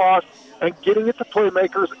it to Moss and getting it to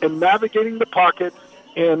playmakers and navigating the pocket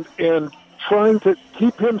and trying to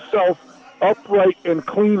keep himself upright and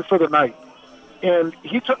clean for the night. And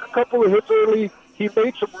he took a couple of hits early. He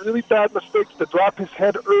made some really bad mistakes to drop his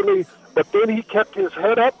head early, but then he kept his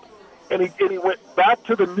head up, and he went back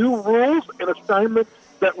to the new rules and assignments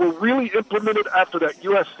that were really implemented after that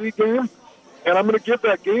USC game. And I'm going to give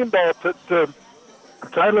that game ball to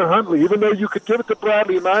Tyler Huntley, even though you could give it to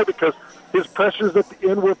Bradley and I because his pressures at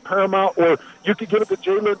the end were paramount, or you could give it to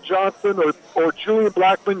Jalen Johnson or Julian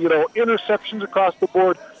Blackman, interceptions across the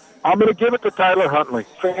board. I'm going to give it to Tyler Huntley.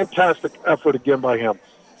 Fantastic effort again by him.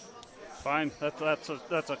 Fine.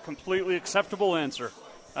 That's a completely acceptable answer.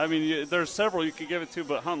 I mean, there's several you could give it to,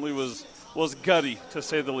 but Huntley was gutty, to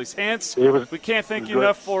say the least. Hans, we can't thank you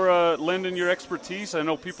enough for lending your expertise. I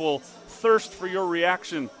know people thirst for your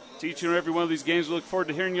reaction to each and every one of these games. We look forward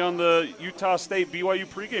to hearing you on the Utah State BYU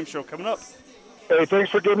pregame show coming up. Hey,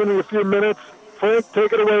 thanks for giving me a few minutes. Frank,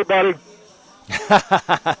 take it away, buddy.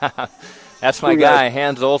 That's my guy,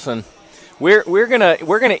 Hans Olsen. We're gonna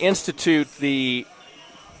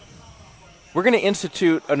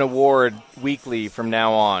institute an award weekly from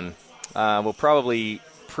now on. We'll probably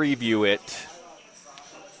preview it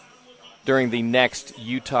during the next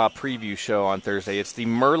Utah preview show on Thursday. It's the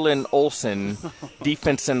Merlin Olsen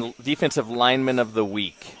defensive lineman of the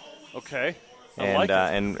week. Okay.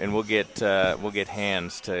 And we'll get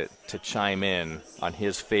Hans to chime in on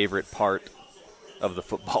his favorite part of the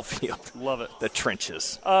football field. Love it. The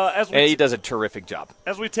trenches. And he does a terrific job.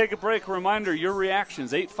 As we take a break, a reminder, your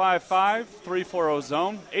reactions,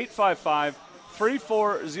 855-340-ZONE,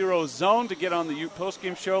 855-340-ZONE to get on the Ute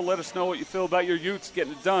postgame show. Let us know what you feel about your Utes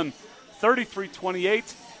getting it done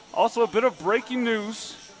 33-28. Also, a bit of breaking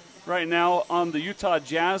news right now on the Utah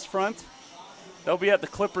Jazz front. They'll be at the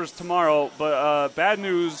Clippers tomorrow, but bad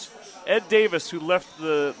news, Ed Davis, who left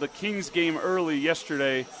the Kings game early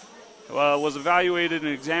yesterday, was evaluated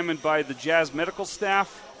and examined by the Jazz medical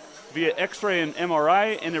staff via X-ray and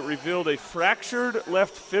MRI, and it revealed a fractured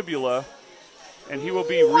left fibula, and he will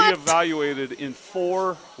be reevaluated in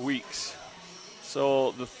 4 weeks.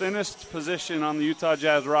 So the thinnest position on the Utah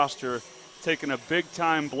Jazz roster, taking a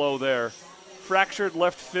big-time blow there. Fractured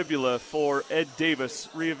left fibula for Ed Davis,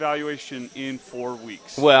 reevaluation in 4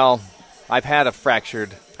 weeks. Well, I've had a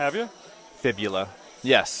fractured Have you? fibula.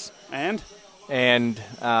 Yes. And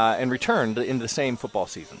returned in the same football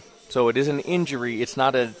season. So it is an injury. It's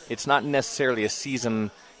not necessarily a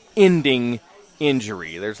season-ending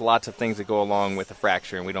injury. There's lots of things that go along with a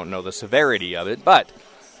fracture, and we don't know the severity of it. But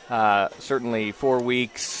certainly 4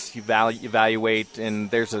 weeks, you evaluate,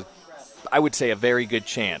 and there's I would say, a very good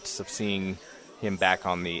chance of seeing him back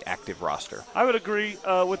on the active roster. I would agree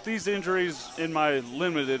with these injuries. In my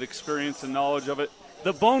limited experience and knowledge of it,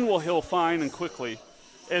 the bone will heal fine and quickly.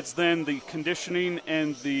 It's then the conditioning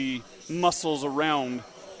and the muscles around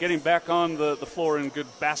getting back on the floor in good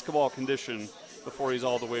basketball condition before he's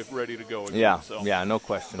all the way ready to go again. Yeah, no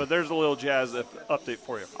question. But there's a little Jazz update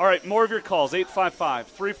for you. All right, more of your calls,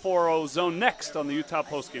 855-340-ZONE next on the Utah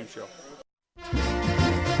Postgame Show.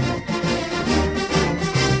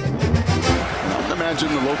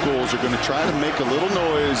 Imagine the locals are going to try to make a little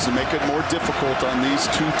noise and make it more difficult on these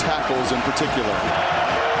two tackles in particular.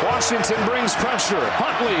 Washington brings pressure.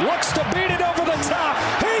 Huntley looks to beat it over the top.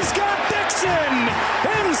 He's got Dixon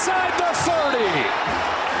inside the 30.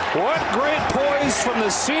 What great poise from the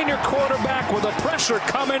senior quarterback with the pressure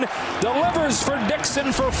coming. Delivers for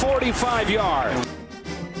Dixon for 45 yards.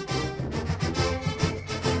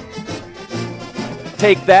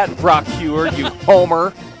 Take that, Brock Hewer, you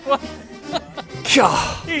homer.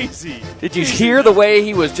 God. Easy. Did you hear the way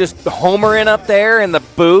he was just homering up there in the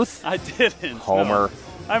booth? I didn't. Homer. No.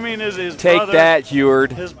 I mean, his Take brother, that,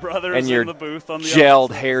 Heward. His brother and is your in the booth on the gelled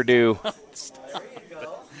hairdo.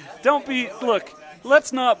 Don't be. Look,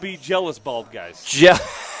 let's not be jealous, bald guys.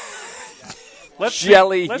 Let's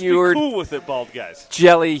Jelly be Heward. cool with it, bald guys.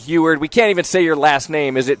 Jelly Heward. We can't even say your last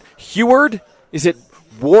name. Is it Heward? Is it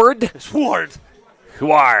Ward? It's Ward.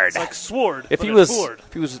 Huard. It's like sword. If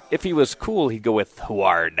he was cool, he'd go with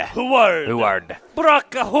Huard. Huard.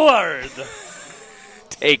 Brock Huard.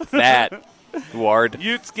 Take that, Huard.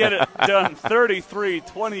 Utes get it done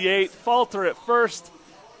 33-28. Falter at first.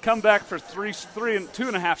 Come back for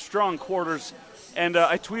 2.5 strong quarters. And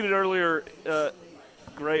I tweeted earlier,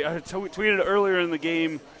 tweeted earlier in the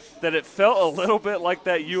game that it felt a little bit like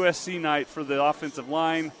that USC night for the offensive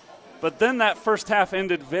line. But then that first half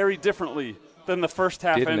ended very differently than the first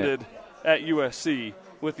half ended at USC,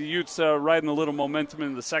 with the Utes riding a little momentum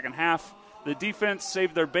in the second half. The defense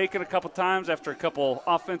saved their bacon a couple times after a couple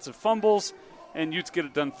offensive fumbles, and Utes get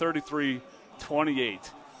it done 33-28.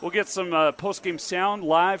 We'll get some post-game sound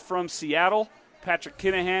live from Seattle. Patrick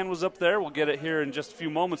Kinahan was up there. We'll get it here in just a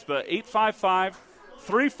few moments, but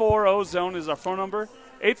 855-340-ZONE is our phone number.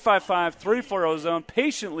 855-340-ZONE,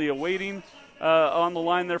 patiently awaiting. On the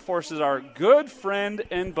line there for us is our good friend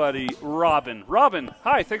and buddy, Robin. Robin,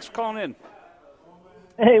 hi, thanks for calling in.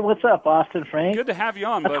 Hey, what's up, Austin, Frank? Good to have you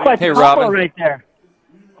on, That's buddy. quite the combo Robin. right there.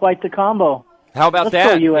 Quite the combo. How about Let's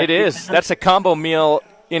that? go, USC. It is. That's a combo meal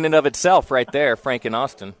in and of itself right there, Frank and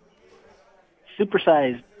Austin.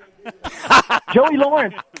 Supersized. Joey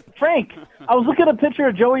Lawrence. Frank, I was looking at a picture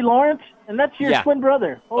of Joey Lawrence, and that's your twin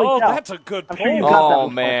brother. Holy cow. That's a good I'm point. sure you got that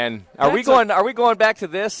before. Man. Are we going back to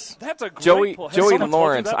this? That's a great Joey point. Has Joey someone told you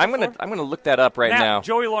Lawrence. that I'm before? gonna look that up right now.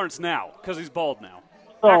 Joey Lawrence now, because he's bald now.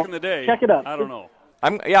 So, Back in the day, check it out. I don't know.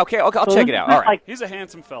 Okay, I'll So check this it out. is All right. like He's a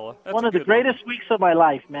handsome fella. That's one a of the good greatest weeks of my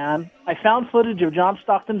life, man. I found footage of John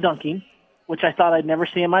Stockton dunking, which I thought I'd never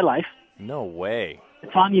see in my life. No way.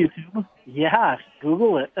 It's on YouTube. Yeah,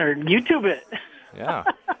 Google it, or YouTube it. Yeah.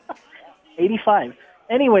 85.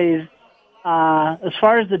 Anyways, as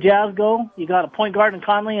far as the Jazz go, you got a point guard in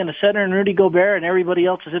Conley and a center in Rudy Gobert, and everybody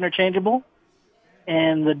else is interchangeable.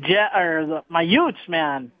 And my Utes,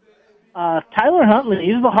 man, Tyler Huntley,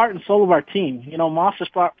 he's the heart and soul of our team. You know, Moss is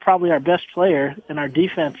probably our best player, and our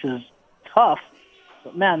defense is tough.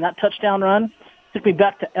 But, man, that touchdown run took me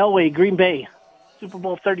back to Elway, Green Bay, Super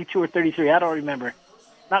Bowl 32 or 33. I don't remember.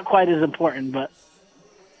 Not quite as important, but,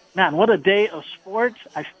 man, what a day of sports.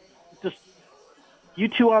 You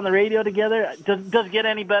two on the radio together, does it get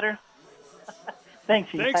any better?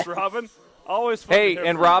 Thanks, you Thanks, guys. Robin. Always fun to Hey, hear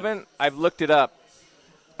and from Robin, I've looked it up.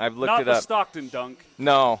 Not the Stockton dunk.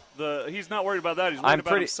 No. He's not worried about that. He's worried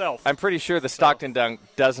about himself. I'm pretty sure the Stockton dunk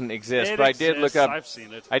doesn't exist, It but I did look exists. up. I've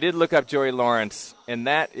seen it. I did look up Joey Lawrence, and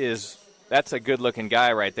that's a good-looking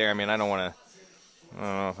guy right there. I mean, I don't know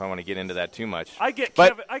if I want to get into that too much. I get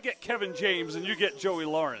Kevin James, and you get Joey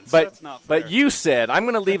Lawrence. But, That's not fair. But you said, I'm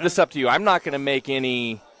going to leave this up to you. I'm not going to make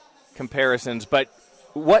any comparisons, but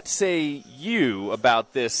what say you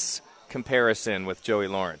about this comparison with Joey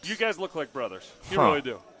Lawrence. You guys look like brothers. You really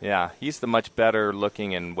do. Yeah, he's the much better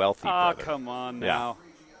looking and wealthy brother. Come on now. Yeah.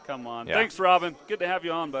 Come on. Yeah. Thanks, Robin. Good to have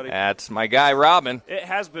you on, buddy. That's my guy, Robin. It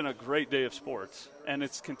has been a great day of sports, and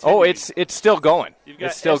it's continuing. Oh, it's still going.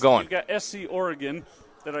 It's still going. You've got SC Oregon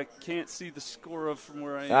that I can't see the score of from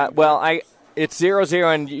where I am. It's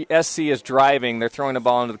 0-0, and SC is driving. They're throwing the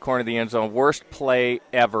ball into the corner of the end zone. Worst play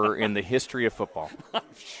ever in the history of football.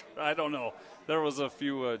 I don't know. There was a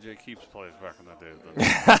few Jay Keeps plays back in the day.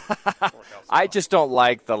 I just don't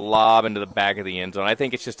like the lob into the back of the end zone. I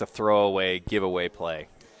think it's just a throwaway, giveaway play.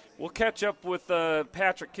 We'll catch up with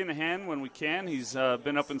Patrick Kinahan when we can. He's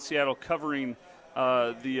been up in Seattle covering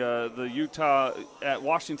the Utah at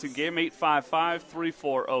Washington game.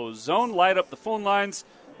 855-340-ZONE. Light up the phone lines.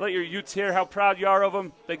 Let your Utes hear how proud you are of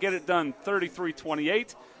them. They get it done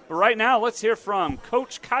 33-28. But right now, let's hear from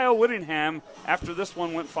Coach Kyle Whittingham after this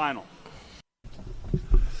one went final.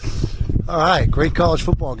 All right, great college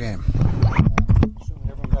football game. Assuming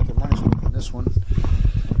everyone got their money's worth in this one.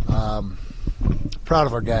 Proud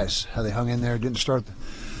of our guys, how they hung in there. Didn't start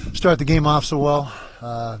the game off so well.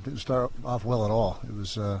 Didn't start off well at all. It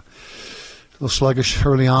was a little sluggish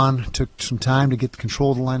early on. Took some time to get control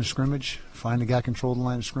of the line of scrimmage. Finally got control of the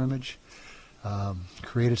line of scrimmage.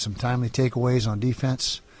 Created some timely takeaways on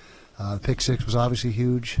defense. The pick six was obviously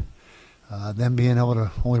huge. Them being able to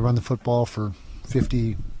only run the football for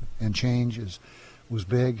 50 and change was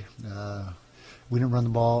big. We didn't run the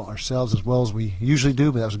ball ourselves as well as we usually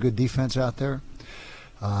do, but that was a good defense out there.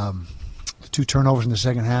 The 2 turnovers in the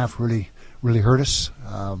second half really hurt us.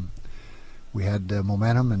 We had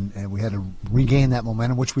momentum, and we had to regain that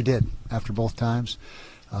momentum, which we did after both times.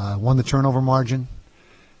 Won the turnover margin.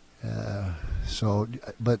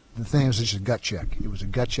 But the thing is, it's a gut check. It was a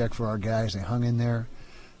gut check for our guys. They hung in there,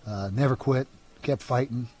 never quit, kept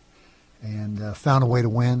fighting, and found a way to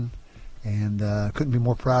win. And couldn't be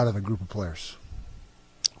more proud of a group of players.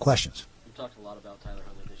 Questions? You talked a lot about Tyler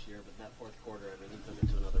Huntley this year, but that fourth quarter, everything took it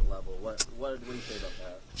to another level. What do you say about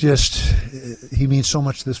that? Just, he means so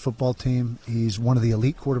much to this football team. He's one of the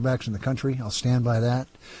elite quarterbacks in the country. I'll stand by that.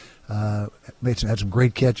 Had some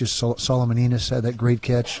great catches. Solomon Enos had that great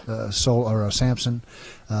catch. Sampson.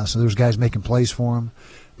 So there's guys making plays for him,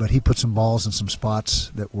 but he put some balls in some spots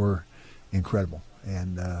that were incredible.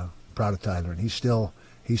 And proud of Tyler. And he's still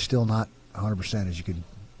not 100%, as you could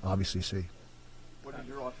obviously see. What did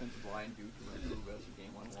your offensive line do to improve as the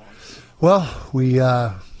game went along? Well, we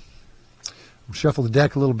shuffled the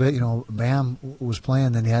deck a little bit. Bam was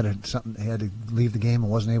playing, then he had to leave the game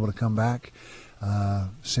and wasn't able to come back.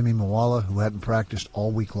 Simi Mawala, who hadn't practiced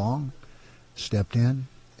all week long, stepped in,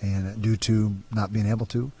 and due to not being able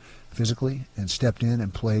to physically, and stepped in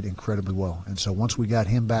and played incredibly well. And so once we got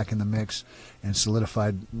him back in the mix and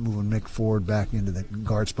solidified moving Nick forward back into the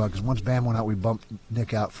guard spot, because once Bam went out, we bumped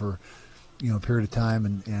Nick out for a period of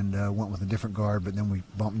time and went with a different guard, but then we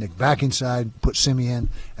bumped Nick back inside, put Simi in,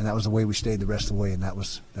 and that was the way we stayed the rest of the way, and that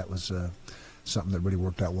was something that really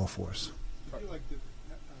worked out well for us.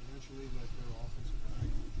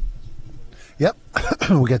 Yep,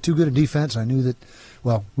 we got too good a defense. I knew that.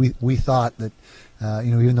 Well, we thought that,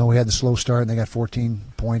 even though we had the slow start and they got 14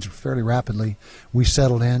 points fairly rapidly, we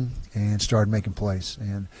settled in and started making plays.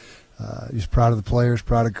 And just proud of the players,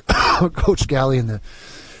 proud of Coach Scally and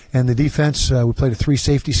the defense. We played a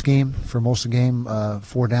 3-safety scheme for most of the game.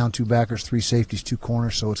 4 down, 2 backers, 3 safeties, 2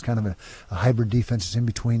 corners. So it's kind of a hybrid defense. It's in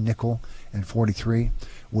between nickel and 43,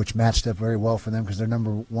 which matched up very well for them because their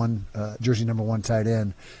jersey number 1 tight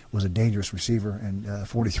end was a dangerous receiver, and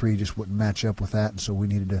 43 just wouldn't match up with that, and so we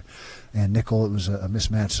needed to. And nickel, it was a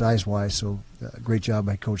mismatch size-wise, so great job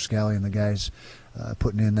by Coach Scally and the guys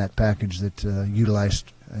putting in that package that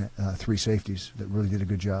utilized 3 safeties that really did a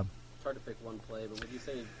good job. It's hard to pick one play, but would you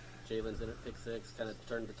say Jalen's in at pick 6 kind of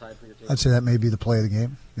turned the tide for your team? I'd say that may be the play of the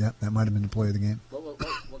game. Yeah, that might have been the play of the game. What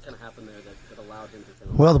kind of happened there that allowed him to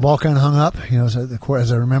finish? Well, the ball kind of hung up.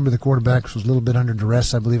 As I remember, the quarterback was a little bit under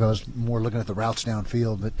duress. I believe I was more looking at the routes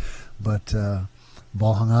downfield, but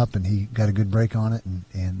ball hung up, and he got a good break on it,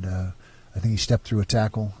 and I think he stepped through a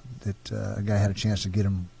tackle that a guy had a chance to get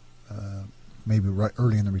him maybe right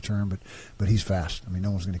early in the return, but he's fast. I mean,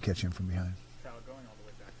 no one's going to catch him from behind. Kyle, going all the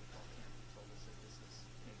way back to fall camp, you told us that this is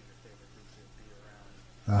maybe your favorite group to be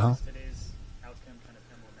around. Is today's outcome kind of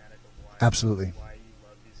emblematic of why? Absolutely. Why you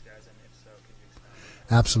love these guys, and if so, could you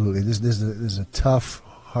expound? Absolutely. This is a tough,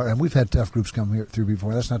 hard, and we've had tough groups come through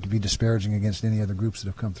before. That's not to be disparaging against any other groups that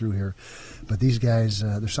have come through here, but these guys,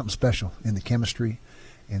 there's something special in the chemistry,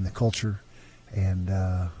 in the culture, and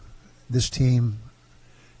this team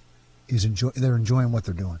they're enjoying what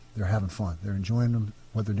they're doing. They're having fun. They're enjoying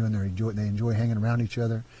what they're doing. They enjoy hanging around each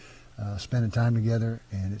other. spending time together,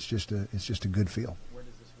 and it's just a good feel. Where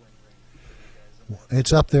does this win rank for you guys?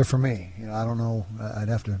 It's up there for me. I don't know. I'd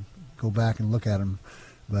have to go back and look at them,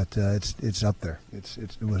 but it's up there.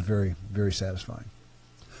 It was very, very satisfying,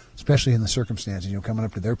 especially in the circumstances. Coming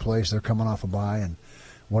up to their place, they're coming off a bye, and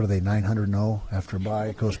what are they, 900-0 after a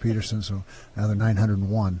bye, Coach Peterson? So now they're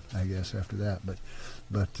 901, I guess, after that.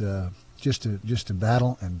 But just to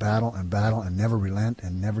battle and battle and battle and never relent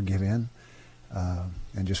and never give in,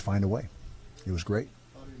 and just find a way. It was great.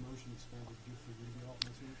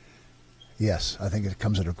 Yes, I think it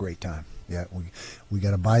comes at a great time. Yeah, we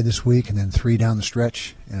got a bye this week and then 3 down the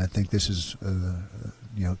stretch, and I think this is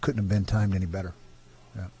couldn't have been timed any better.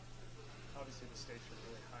 Yeah. Obviously, the stakes are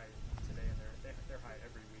really high today, and they're high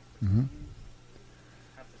every week. But Mm-hmm. do you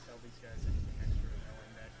have to tell these guys anything extra,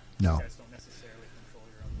 knowing that No. you guys don't necessarily control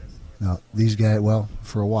your own destiny? No, these guys. Well,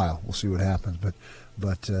 for a while, we'll see what happens. But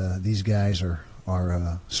these guys are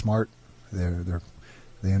smart.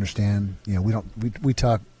 They understand. We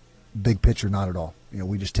talk big picture, not at all.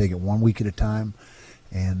 We just take it 1 week at a time,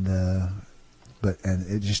 and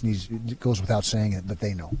it just needs. It goes without saying it, but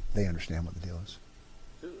they know. They understand what the deal is.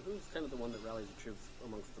 Who's kind of the one that rallies the troops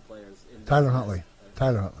amongst the players? Tyler Huntley.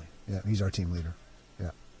 Yeah, he's our team leader.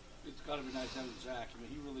 Yeah. It's got to be nice having Zach. I mean,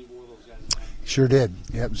 he really wore those guys down. Sure did.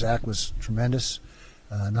 Yep, Zach was tremendous.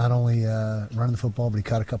 Not only running the football, but he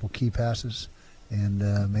caught a couple key passes and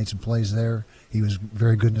made some plays there. He was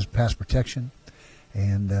very good in his pass protection,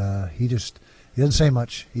 and he doesn't say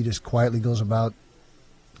much. He just quietly goes about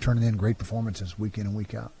turning in great performances week in and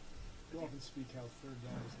week out. You often speak how third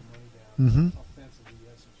down is the money down. Mm-hmm. Offensively, you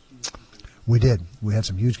had some huge. We did. We had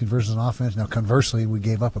some huge conversions on offense. Now, conversely, we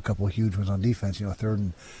gave up a couple of huge ones on defense. 3rd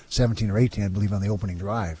and 17 or 18, I believe, on the opening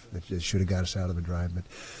drive. That should have got us out of the drive.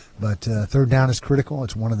 But third down is critical.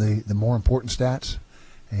 It's one of the more important stats.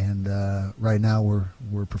 And right now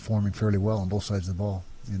we're performing fairly well on both sides of the ball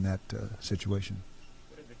in that situation.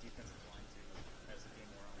 What did the defensive line do as the game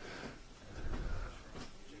wore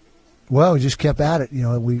on? Well, we just kept at it.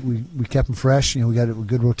 We kept them fresh. We got a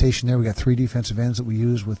good rotation there. We got 3 defensive ends that we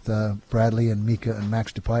use with Bradley and Mika and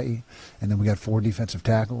Max DePaie, and then we got 4 defensive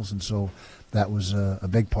tackles. And so that was a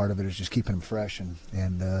big part of it, is just keeping them fresh. And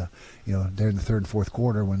they're in the 3rd and 4th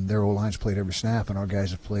quarter when their O-line's played every snap and our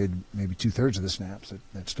guys have played maybe 2/3 of the snaps.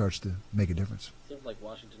 That starts to make a difference. Seems like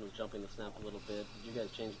Washington was jumping the snap a little bit. Did you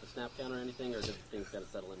guys change the snap count or anything, or did things got to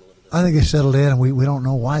settle in a little bit? I think they settled in, and we don't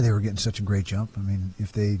know why they were getting such a great jump. I mean,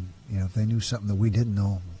 if they knew something that we didn't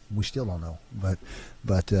know, we still don't know. But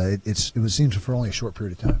it seems for only a short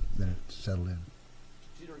period of time that it settled in.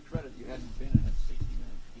 To your credit, you hadn't been in a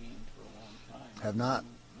 60-minute game for a long time. Have not.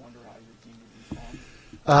 Wonder how your team would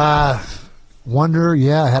respond?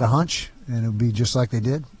 Yeah, I had a hunch, and it would be just like they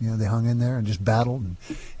did. They hung in there and just battled.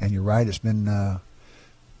 And you're right, it's been a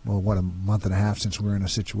month and a half since we were in a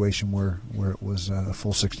situation where it was a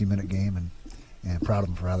full 60-minute game, and proud of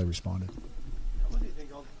them for how they responded. What do you think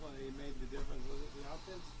ultimately made the difference? Was it the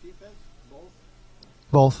offense, defense, both?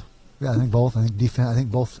 Both. Yeah, I think both. I think defense. I think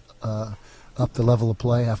both upped the level of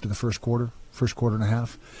play after the first quarter and a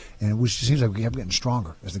half, and it seems like we kept getting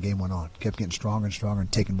stronger as the game went on. Kept getting stronger and stronger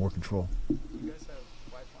and taking more control. Do you guys have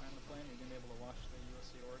Wi-Fi on the plane? Are you going to be able to watch the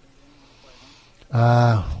USC-Oregon game on the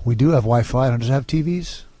flight home? We do have Wi-Fi. Does it have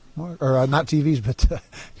TVs? Or not TVs, but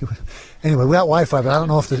anyway, we got Wi-Fi, but I don't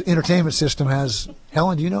know if the entertainment system has.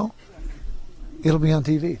 Helen, do you know? It'll be on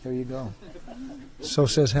TV. There you go. So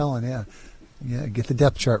says Helen. Yeah, yeah. Get the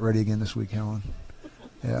depth chart ready again this week, Helen.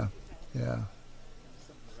 Yeah.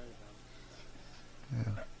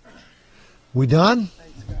 We done?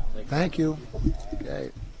 Thank you.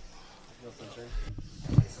 Okay.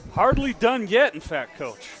 Hardly done yet, in fact,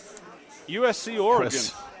 Coach. USC Oregon.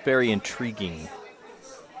 Very intriguing.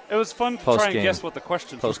 It was fun to try and guess what the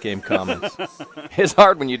questions were. Post-game comments. It's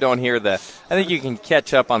hard when you don't hear the. I think you can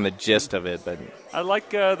catch up on the gist of it, but I like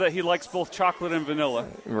that he likes both chocolate and vanilla.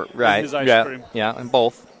 Right. In his ice cream. Yeah, and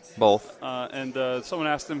both. And someone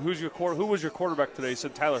asked him, who was your quarterback today? He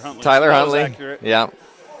said Tyler Huntley. Tyler That Huntley. was accurate. Yeah.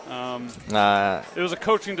 It was a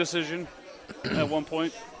coaching decision at one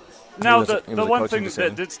point. Now, the one thing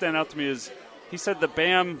that did stand out to me is he said that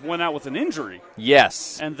Bam went out with an injury.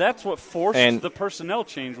 Yes. And that's what forced the personnel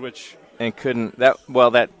change, which... And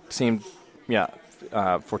that seemed,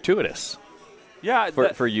 fortuitous. Yeah.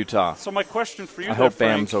 For Utah. So my question for you, I hope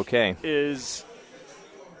Frank, Bam's okay. is,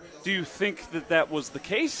 do you think that was the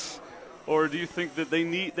case? Or do you think that they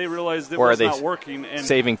realized it or was are they not working and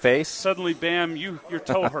saving face? Suddenly, bam, your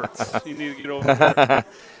toe hurts. You need to get over it.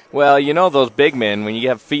 Well, those big men, when you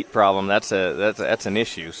have feet problem, that's an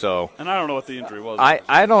issue. So, and I don't know what the injury was.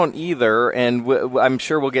 I don't either, and I'm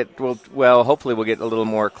sure hopefully we'll get a little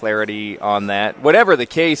more clarity on that. Whatever the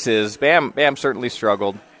case is, Bam certainly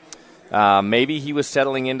struggled. Maybe he was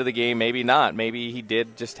settling into the game, maybe not. Maybe he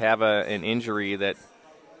did just have an injury that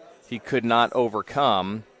he could not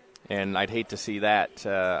overcome, and I'd hate to see that.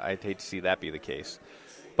 I'd hate to see that be the case.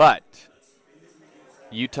 But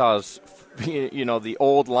Utah's, the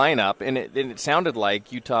old lineup, and it sounded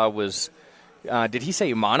like Utah was. Did he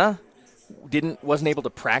say Umana wasn't able to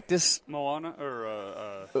practice? Moana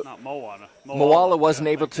or not Moana. Moala wasn't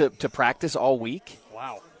able to practice all week.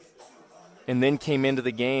 Wow. And then came into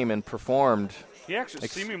the game and performed. He actually,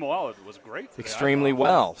 Simi Moala was great today, extremely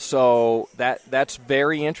well. So that's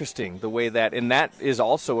very interesting, the way that, and that is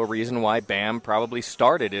also a reason why Bam probably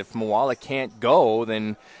started. If Moala can't go,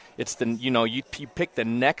 then it's you pick the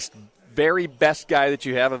next very best guy that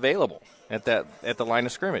you have available at the line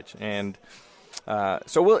of scrimmage, and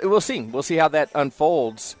so we'll see. We'll see how that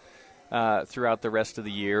unfolds throughout the rest of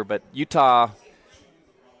the year. But Utah,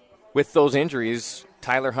 with those injuries,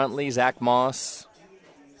 Tyler Huntley, Zach Moss,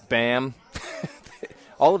 Bam,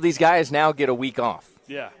 all of these guys now get a week off.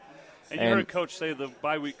 Yeah. And you heard Coach say the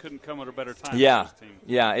bye week couldn't come at a better time yeah, for this team.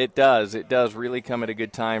 Yeah, it does. It does really come at a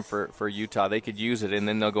good time for Utah. They could use it, and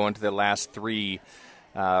then they'll go into the last 3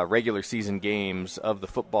 regular season games of the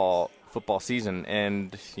football season.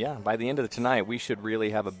 And, by the end of tonight, we should really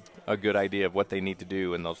have a good idea of what they need to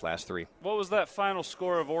do in those last 3. What was that final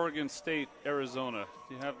score of Oregon State, Arizona?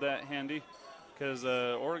 Do you have that handy? Because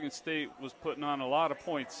Oregon State was putting on a lot of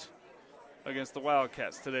points against the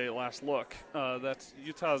Wildcats today at last look. That's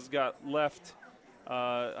Utah's got left.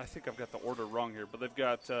 I think I've got the order wrong here, but they've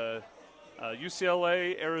got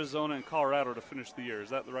UCLA, Arizona, and Colorado to finish the year. Is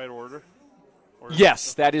that the right order?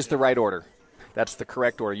 Yes, that is the right order. That's the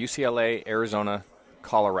correct order. UCLA, Arizona,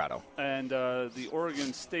 Colorado. And the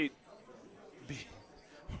Oregon State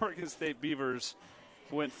Beavers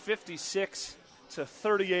went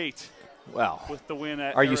 56-38. Wow. With the win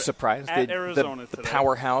at Are you surprised? At Arizona the today.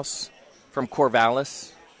 Powerhouse from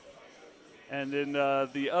Corvallis. And in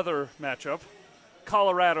the other matchup,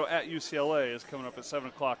 Colorado at UCLA is coming up at 7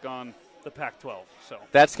 o'clock on the Pac-12. So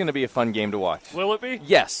that's going to be a fun game to watch. Will it be?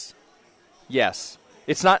 Yes.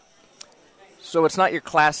 It's not your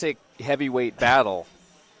classic heavyweight battle,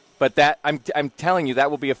 but that I'm telling you,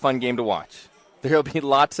 that will be a fun game to watch. There'll be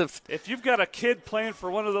lots of. If you've got a kid playing for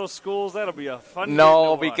one of those schools, that'll be a fun game to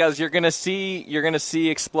No, watch. because you're gonna see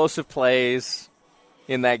explosive plays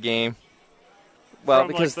in that game. Well,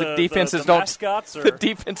 because the defenses don't. The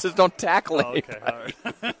defenses don't tackle anybody. Okay, all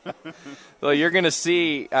right. Well, you're gonna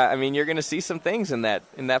see. You're gonna see some things in that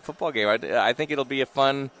football game. I think it'll be a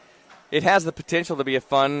fun. It has the potential to be a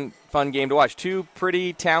fun game to watch. 2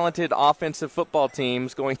 pretty talented offensive football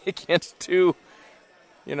teams going against 2.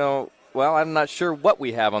 Well, I'm not sure what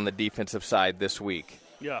we have on the defensive side this week.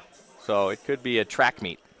 Yeah. So it could be a track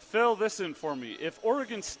meet. Fill this in for me. If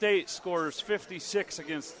Oregon State scores 56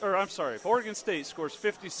 if Oregon State scores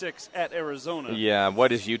 56 at Arizona. Yeah, what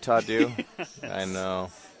does Utah do? Yes. I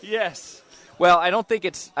know. Yes. Well, I don't think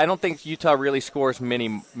Utah really scores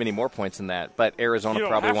many more points than that, but Arizona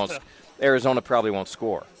probably won't. Arizona probably won't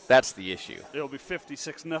score. That's the issue. It'll be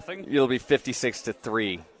 56-0. It'll be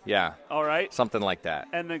 56-3. Yeah. All right. Something like that.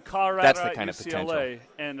 And then Colorado That's the at kind UCLA, of potential.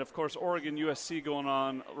 And of course Oregon USC going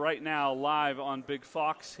on right now live on Big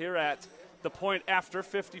Fox here at the point after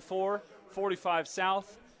 54-45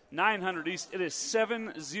 South, 900 East. It is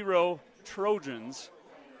 7-0 Trojans,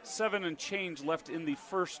 7 and change left in the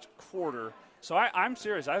first quarter. So I'm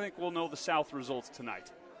serious. I think we'll know the South results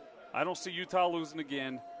tonight. I don't see Utah losing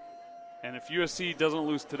again. And if USC doesn't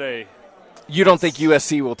lose today. You don't think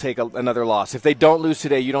USC will take another loss? If they don't lose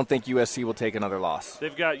today, you don't think USC will take another loss?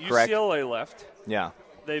 They've got Correct? UCLA left. Yeah.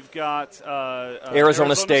 They've got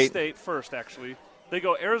Arizona State first, actually. They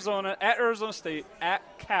go Arizona State, at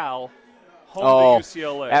Cal, home to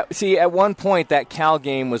UCLA. At one point, that Cal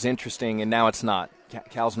game was interesting, and now it's not.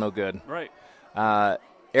 Cal's no good. Right.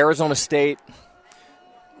 Arizona State.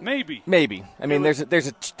 Maybe. I mean, there's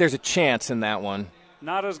a chance in that one.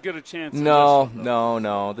 Not as good a chance.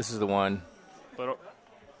 No. This is the one. But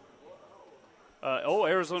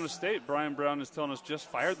Arizona State. Brian Brown is telling us just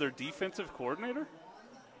fired their defensive coordinator.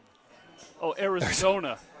 Oh,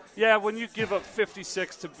 Arizona. Yeah, when you give up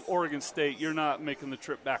 56 to Oregon State, you're not making the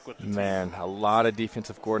trip back with the team. Man, a lot of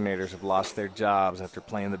defensive coordinators have lost their jobs after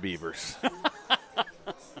playing the Beavers.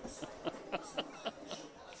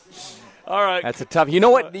 All right. That's a tough. You know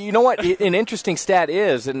what? An interesting stat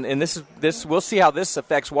is, and this. We'll see how this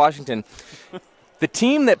affects Washington. The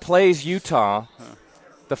team that plays Utah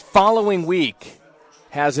the following week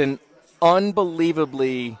has an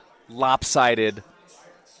unbelievably lopsided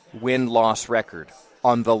win-loss record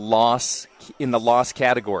in the loss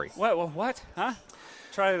category. What? Huh?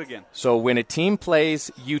 Try it again. So when a team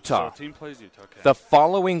plays Utah, okay. the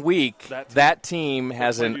following week, that team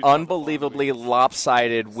has an unbelievably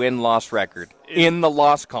lopsided win-loss record in the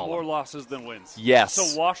loss column. More losses than wins. Yes.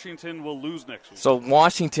 So Washington will lose next week. So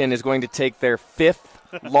Washington is going to take their 5th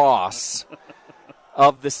loss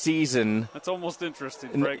of the season. That's almost interesting,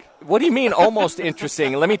 Frank. What do you mean almost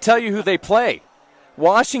interesting? Let me tell you who they play.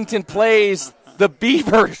 Washington plays the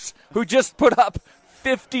Beavers, who just put up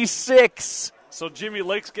 56. So Jimmy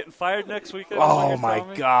Lake's getting fired next week? Oh, my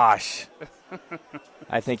gosh.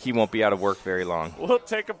 I think he won't be out of work very long. We'll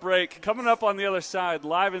take a break. Coming up on the other side,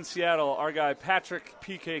 live in Seattle, our guy Patrick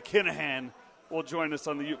PK Kinahan will join us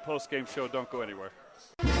on the Ute postgame show. Don't go anywhere.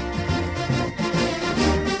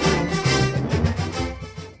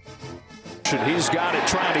 He's got it,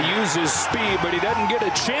 trying to use his speed, but he doesn't get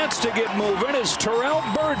a chance to get moving as Terrell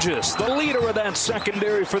Burgess, the leader of that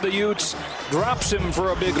secondary for the Utes, drops him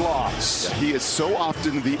for a big loss. Yeah, he is so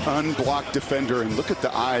often the unblocked defender, and look at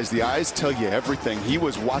the eyes. The eyes tell you everything. He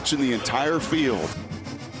was watching the entire field.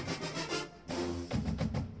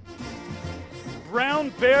 Brown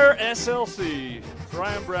Bear SLC.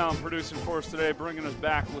 Brian Brown producing for us today, bringing us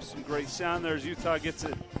back with some great sound. There's Utah gets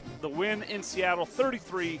it, the win in Seattle,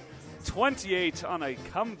 33-28 on a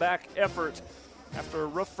comeback effort after a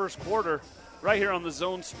rough first quarter right here on the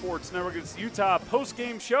Zone Sports Network. It's the Utah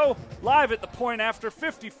postgame show live at the point after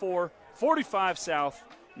 54-45 South,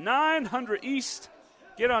 900 East.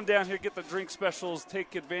 Get on down here, get the drink specials,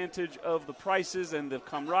 take advantage of the prices and the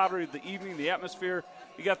camaraderie of the evening, the atmosphere.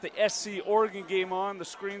 You got the SC Oregon game on, the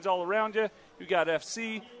screens all around you. You got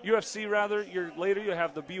UFC rather. Later you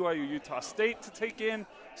have the BYU Utah State to take in.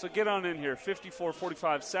 So get on in here,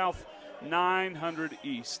 54-45 South, 900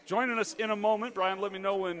 East. Joining us in a moment, Brian, let me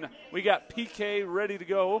know when we got PK ready to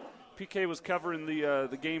go. PK was covering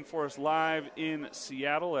the game for us live in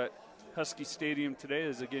Seattle at Husky Stadium today,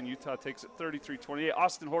 as again Utah takes it 33-28.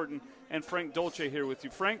 Austin Horton and Frank Dolce here with you.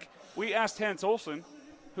 Frank, we asked Hans Olsen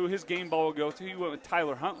who his game ball will go to. He went with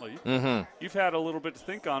Tyler Huntley. Mm-hmm. You've had a little bit to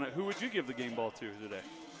think on it. Who would you give the game ball to today?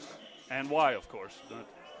 And why, of course.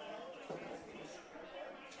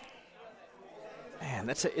 Man,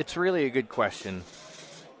 it's really a good question.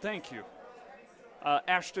 Thank you.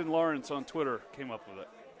 Ashton Lawrence on Twitter came up with it.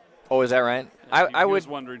 Oh, is that right? I was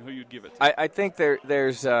wondering who you'd give it to. I think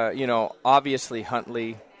there's obviously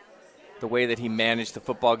Huntley, the way that he managed the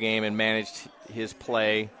football game and managed his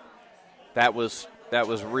play, that was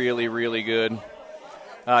really, really good.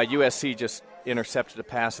 USC just intercepted a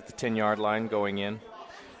pass at the 10-yard line going in.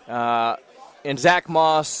 And Zach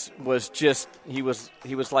Moss was he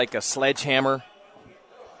was like a sledgehammer,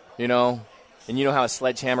 and you know how a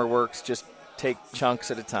sledgehammer works, just take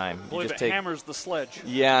chunks at a time. I believe it hammers the sledge.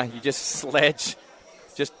 Yeah, you just sledge,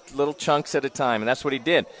 just little chunks at a time, and that's what he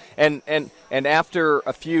did. And after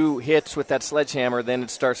a few hits with that sledgehammer, then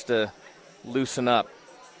it starts to loosen up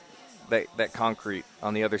that concrete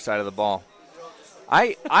on the other side of the ball.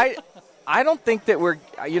 I don't think that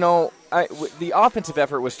the offensive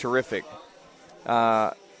effort was terrific.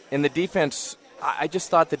 In the defense, I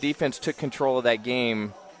just thought the defense took control of that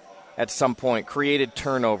game at some point, created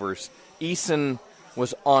turnovers. Eason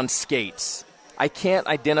was on skates. I can't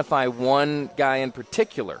identify one guy in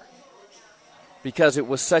particular because it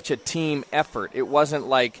was such a team effort. It wasn't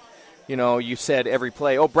like, you said every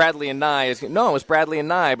play, Bradley and Nye. No, it was Bradley and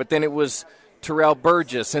Nye, but then it was Terrell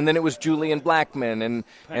Burgess, and then it was Julian Blackman, and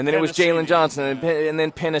then it was Jalen Johnson, and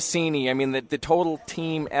then Penasini. I mean, the total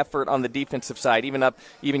team effort on the defensive side,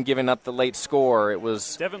 even giving up the late score. It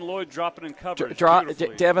was Devin Lloyd dropping in coverage.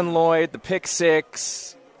 Devin Lloyd, the pick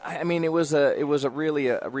six. I mean, it was a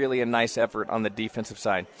really nice effort on the defensive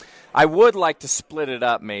side. I would like to split it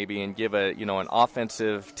up maybe and give an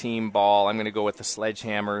offensive team ball. I'm going to go with the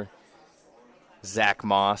sledgehammer, Zach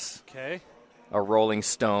Moss. Okay. A Rolling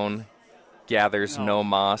Stone gathers no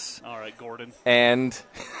moss. All right, Gordon. And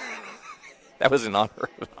that was an honor.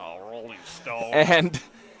 Rolling Stone.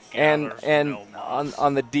 And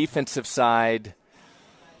on the defensive side,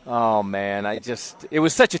 oh man, it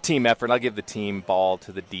was such a team effort. I'll give the team ball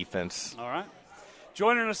to the defense. All right.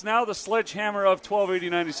 Joining us now, the sledgehammer of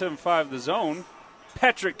 1280 97.5 The Zone,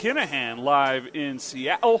 Patrick Kinahan, live in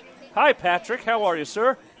Seattle. Hi, Patrick. How are you,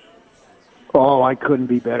 sir? Oh, I couldn't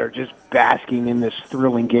be better. Just basking in this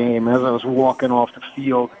thrilling game. As I was walking off the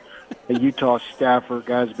field, Utah staffer,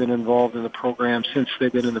 guy's been involved in the program since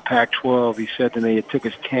they've been in the Pac-12. He said to me, it took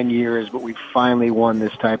us 10 years, but we finally won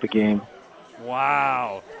this type of game.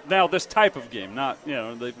 Wow. Now, this type of game, not,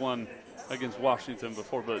 they've won against Washington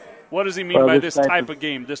before, but what does he mean by this type of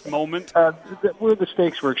game, this moment? Where the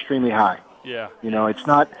stakes were extremely high. Yeah. It's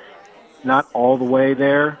not all the way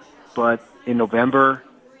there, but in November,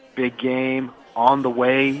 big game, on the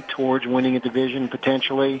way towards winning a division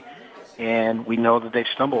potentially, and we know that they've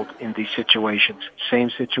stumbled in these situations. Same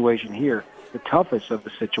situation here, the toughest of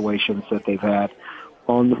the situations that they've had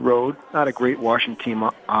on the road. Not a great Washington team.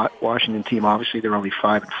 Obviously, they're only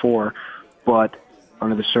 5-4, but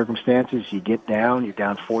under the circumstances, you get down. You're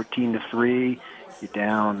down 14-3. You're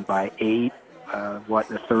down by 8. In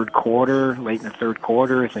the third quarter, late in the third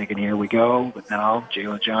quarter, thinking here we go. But no,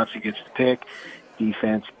 Jalen Johnson gets the pick.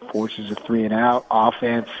 Defense forces a 3-and-out.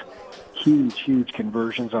 Offense, huge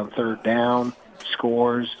conversions on third down.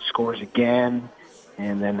 Scores again.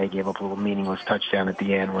 And then they gave up a little meaningless touchdown at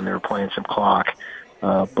the end when they were playing some clock.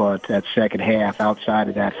 But that second half, outside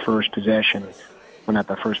of that first possession, well, not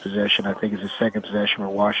the first possession, I think it's the second possession where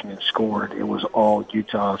Washington scored, it was all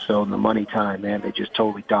Utah. So in the money time, man, they just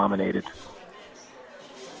totally dominated.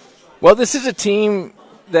 Well, this is a team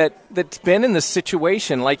that's been in this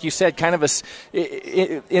situation, like you said, kind of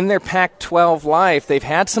in their Pac-12 life. They've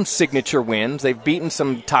had some signature wins. They've beaten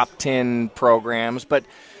some top 10 programs. But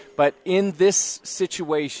in this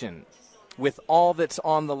situation, with all that's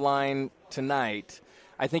on the line tonight,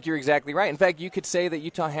 I think you're exactly right. In fact, you could say that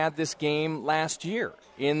Utah had this game last year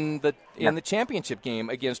in the championship game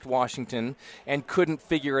against Washington and couldn't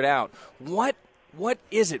figure it out. What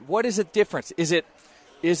is it? What is the difference? Is it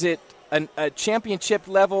a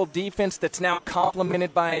championship-level defense that's now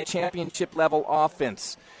complemented by a championship-level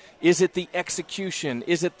offense? Is it the execution?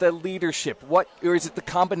 Is it the leadership? Or is it the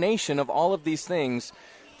combination of all of these things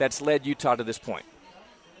that's led Utah to this point?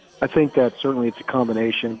 I think that certainly it's a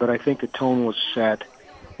combination, but I think the tone was set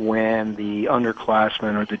when the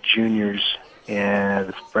underclassmen or the juniors and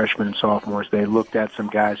the freshmen and sophomores, they looked at some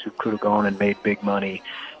guys who could have gone and made big money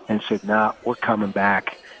and said, we're coming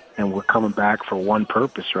back. And we're coming back for one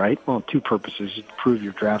purpose, right? Well, two purposes: to prove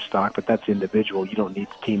your draft stock, but that's individual. You don't need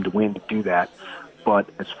the team to win to do that. But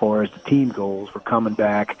as far as the team goals, we're coming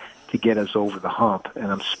back to get us over the hump.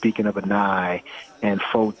 And I'm speaking of Anai and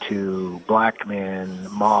Fotu,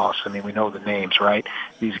 Blackman, Moss. I mean, we know the names, right?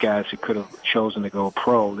 These guys who could have chosen to go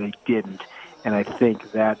pro, they didn't. And I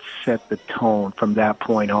think that set the tone from that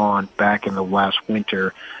point on back in the last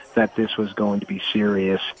winter that this was going to be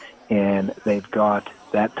serious. And they've got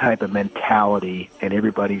that type of mentality, and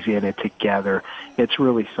everybody's in it together. It's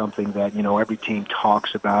really something that, every team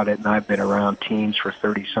talks about it, and I've been around teams for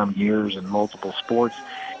 30-some years in multiple sports.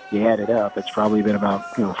 You add it up, it's probably been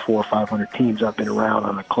about 400 or 500 teams I've been around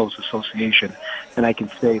on a close association, and I can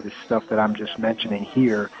say the stuff that I'm just mentioning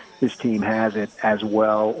here, this team has it as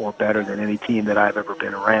well or better than any team that I've ever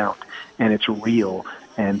been around, and it's real.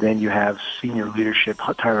 And then you have senior leadership.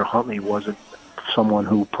 Tyler Huntley wasn't someone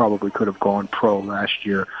who probably could have gone pro last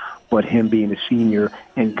year, but him being a senior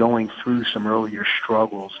and going through some earlier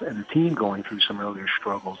struggles, and the team going through some earlier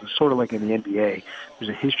struggles. It's sort of like in the NBA. There's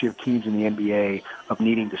a history of teams in the NBA of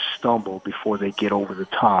needing to stumble before they get over the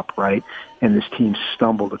top, right? And this team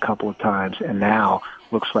stumbled a couple of times, and now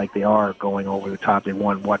looks like they are going over the top. They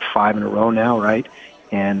won, 5 in a row now, right?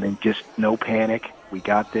 And then just no panic. We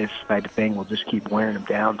got this type of thing. We'll just keep wearing them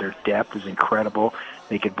down. Their depth is incredible.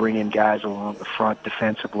 They could bring in guys along the front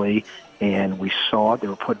defensively, and we saw they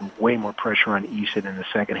were putting way more pressure on Eason in the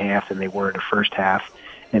second half than they were in the first half,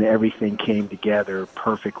 and everything came together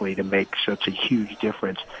perfectly to make such a huge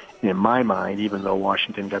difference. And in my mind, even though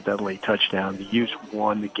Washington got that late touchdown, the Utes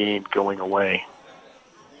won the game going away.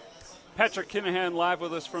 Patrick Kinahan live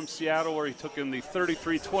with us from Seattle, where he took in the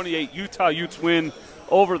 33-28 Utah Utes win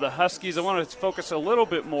over the Huskies. I wanted to focus a little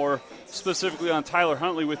bit more specifically on Tyler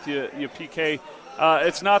Huntley with you PK.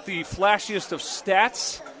 It's not the flashiest of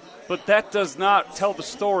stats, but that does not tell the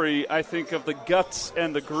story, I think, of the guts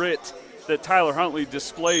and the grit that Tyler Huntley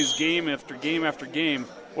displays game after game after game.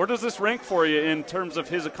 Where does this rank for you in terms of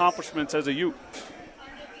his accomplishments as a Ute?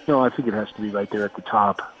 No, I think it has to be right there at the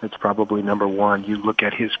top. It's probably number one. You look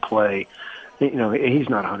at his play. He's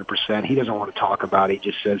not 100%. He doesn't want to talk about it.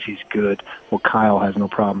 He just says he's good. Well, Kyle has no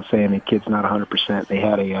problem saying the kid's not 100%. They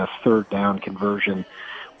had a third down conversion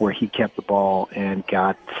where he kept the ball and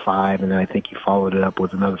got 5, and then I think he followed it up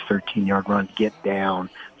with another 13-yard run. Get down,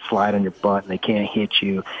 slide on your butt, and they can't hit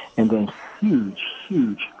you. And then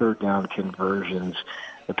huge third down conversions.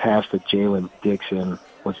 The pass to Jalen Dixon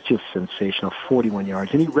was just sensational, 41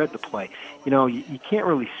 yards. And he read the play. You know, you can't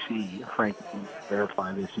really see, Frank, you can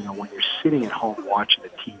verify this, you know, when you're sitting at home watching the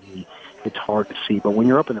TV, it's hard to see. But when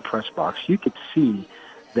you're up in the press box, you could see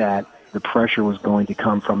that the pressure was going to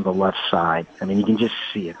come from the left side. I mean, you can just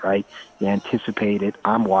see it, right? You anticipate it.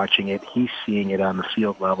 I'm watching it. He's seeing it on the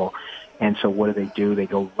field level. And so what do? They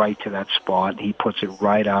go right to that spot. He puts it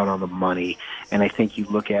right out on the money. And I think you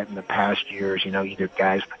look at in the past years, you know, either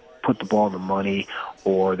guys put the ball in the money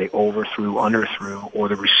or they overthrew, underthrew, or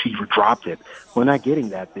the receiver dropped it. We're not getting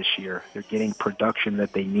that this year. They're getting production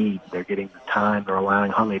that they need. They're getting the time. They're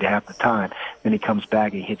allowing Huntley to have the time. Then he comes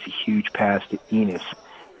back and hits a huge pass to Enos.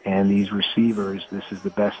 And these receivers, this is the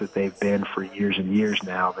best that they've been for years and years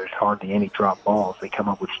now. There's hardly any drop balls. They come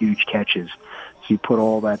up with huge catches. So you put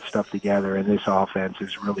all that stuff together, and this offense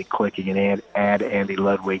is really clicking, and add Andy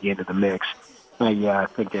Ludwig into the mix. I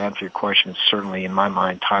think to answer your question, it's certainly, in my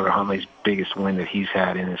mind, Tyler Huntley's biggest win that he's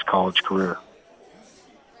had in his college career.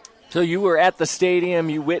 So you were at the stadium.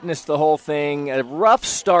 You witnessed the whole thing. A rough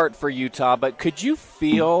start for Utah, but could you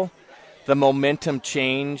feel the momentum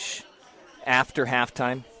change after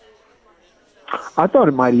halftime? I thought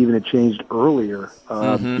it might even have changed earlier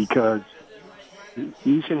because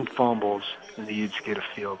Eason fumbles and the Utes get a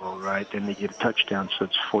field goal, right? Then they get a touchdown, so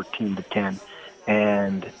it's 14-10.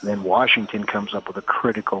 And then Washington comes up with a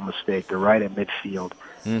critical mistake. They're right at midfield.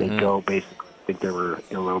 They go basically, I think they were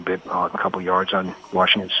a little bit, a couple yards on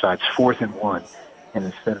Washington's side. It's 4th and 1. And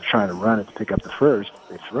instead of trying to run it to pick up the first,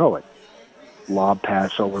 they throw it. Lob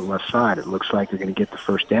pass over the left side. It looks like they're going to get the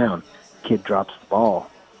first down. Kid drops the ball.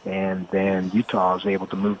 And then Utah is able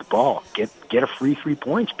to move the ball, get a free 3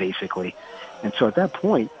 points, basically. And so at that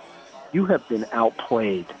point, you have been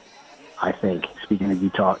outplayed, I think, speaking of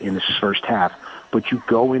Utah, in this first half. But you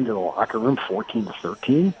go into the locker room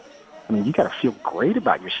 14-13. I mean, you got to feel great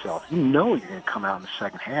about yourself. You know you're going to come out in the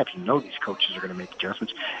second half. You know these coaches are going to make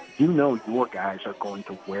adjustments. You know your guys are going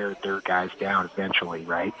to wear their guys down eventually,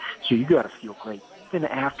 right? So you got to feel great. Even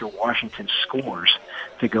after Washington scores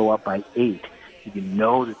to go up by 8, you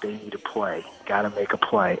know that they need a play. Got to make a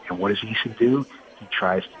play. And what does Eason do? He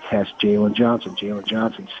tries to test Jalen Johnson. Jalen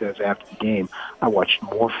Johnson says after the game, I watched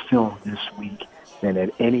more film this week than at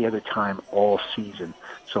any other time all season.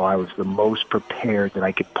 So I was the most prepared that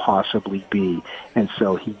I could possibly be. And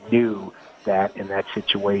so he knew that in that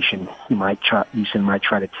situation, Eason might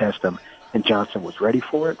try to test him. And Johnson was ready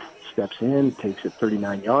for it, steps in, takes it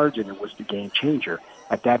 39 yards, and it was the game changer.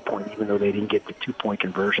 At that point, even though they didn't get the 2-point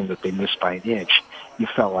conversion that they missed by an inch, you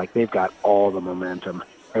felt like they've got all the momentum.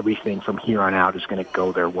 Everything from here on out is going to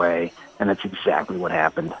go their way, and that's exactly what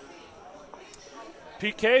happened.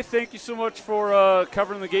 PK, thank you so much for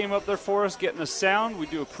covering the game up there for us, getting us sound. We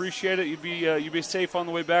do appreciate it. You'd be safe on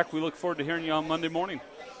the way back. We look forward to hearing you on Monday morning.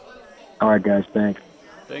 All right, guys. Thanks.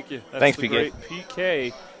 Thank you. Thanks, the PK. Great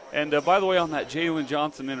PK. And by the way, on that Jalen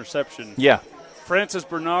Johnson interception, Francis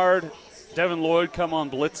Bernard, Devin Lloyd come on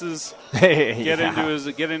blitzes,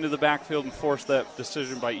 get into the backfield and force that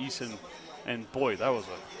decision by Eason. And boy, that was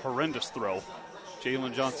a horrendous throw.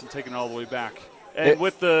 Jalen Johnson taking it all the way back, and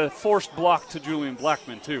with the forced block to Julian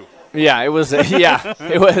Blackman too. Yeah, it was. It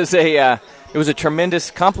was a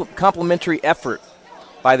tremendous complimentary effort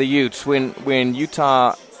by the Utes when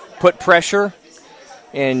Utah put pressure.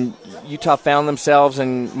 And Utah found themselves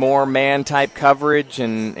in more man-type coverage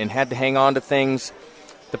and had to hang on to things.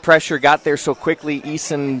 The pressure got there so quickly.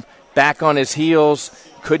 Eason back on his heels,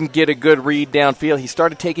 couldn't get a good read downfield. He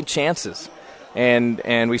started taking chances.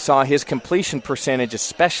 And we saw his completion percentage,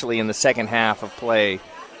 especially in the second half of play,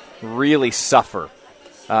 really suffer.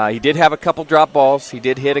 He did have a couple drop balls. He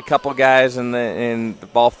did hit a couple guys, and the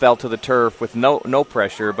ball fell to the turf with no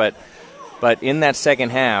pressure. But in that second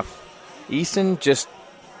half, Eason just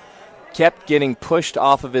kept getting pushed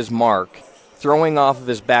off of his mark, throwing off of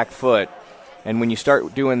his back foot. And when you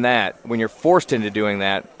start doing that, when you're forced into doing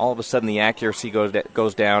that, all of a sudden the accuracy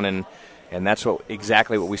goes down, and that's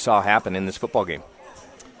exactly what we saw happen in this football game.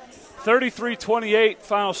 33-28,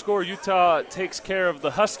 final score. Utah takes care of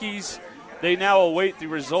the Huskies. They now await the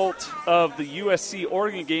result of the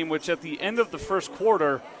USC-Oregon game, which at the end of the first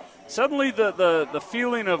quarter, suddenly the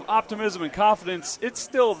feeling of optimism and confidence, it's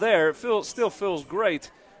still there. It still feels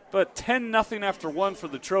great. But 10-0 after one for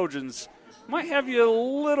the Trojans might have you a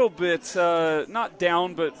little bit not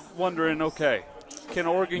down, but wondering, okay, can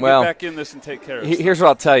Oregon get back in this and take care of it? Here's what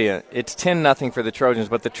I'll tell you. It's 10-0 for the Trojans,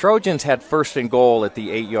 but the Trojans had first and goal at the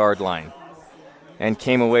 8-yard line and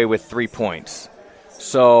came away with 3 points.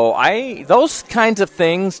 So those kinds of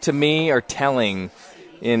things to me are telling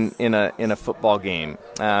in a football game.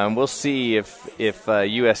 We'll see if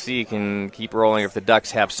USC can keep rolling, or if the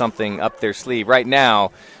Ducks have something up their sleeve. Right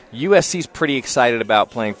now, USC's pretty excited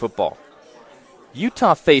about playing football.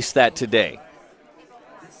 Utah faced that today.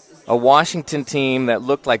 A Washington team that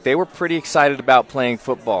looked like they were pretty excited about playing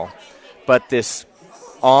football, but this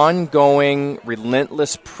ongoing,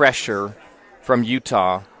 relentless pressure from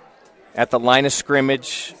Utah at the line of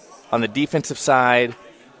scrimmage on the defensive side,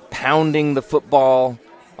 pounding the football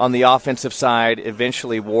on the offensive side,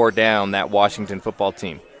 eventually wore down that Washington football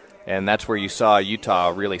team. And that's where you saw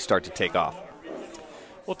Utah really start to take off.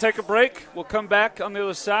 We'll take a break. We'll come back on the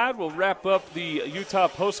other side. We'll wrap up the Utah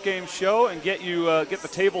postgame show and get the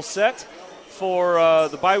table set for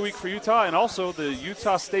the bye week for Utah, and also the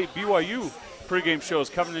Utah State BYU pregame show is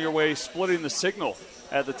coming your way, splitting the signal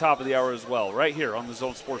at the top of the hour as well, right here on the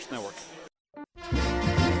Zone Sports Network.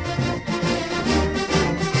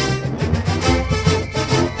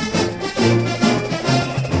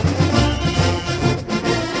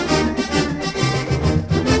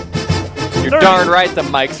 You're darn right the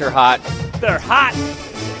mics are hot. They're hot.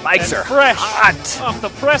 Mics are fresh. hot. Off the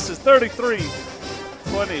press is 33-20.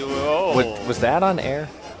 Whoa. Was that on air?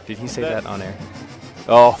 Did he say that on air?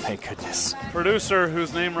 Oh, thank goodness. Producer,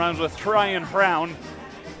 whose name rhymes with Ryan Brown,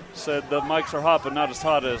 said the mics are hot, but not as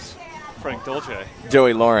hot as Frank Dolce.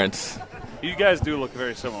 Joey Lawrence. You guys do look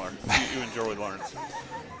very similar, you and Joey Lawrence.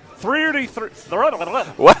 33.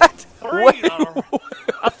 What?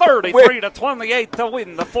 A 33-28 to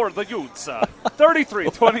win for the Utes.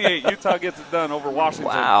 33-28. Utah gets it done over Washington.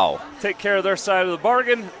 Wow. Take care of their side of the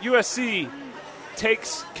bargain. USC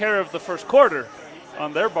takes care of the first quarter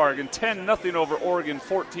on their bargain. 10-0 over Oregon.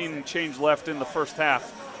 14 and change left in the first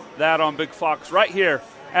half. That on Big Fox right here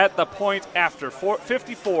at the point after.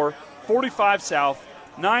 54-45 South,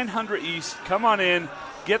 900 East. Come on in.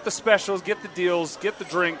 Get the specials, get the deals, get the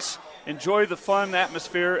drinks, enjoy the fun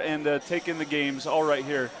atmosphere, and take in the games all right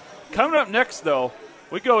here. Coming up next, though,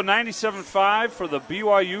 we go 97.5 for the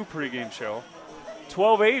BYU pregame show.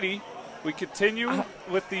 1280, we continue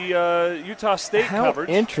with the Utah State coverage.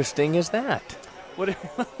 How interesting is that? What?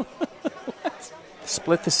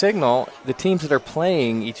 Split the signal. The teams that are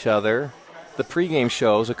playing each other, the pregame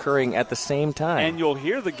shows occurring at the same time. And you'll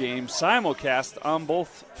hear the game simulcast on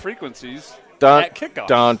both frequencies. At kickoff.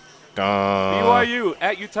 Dun. BYU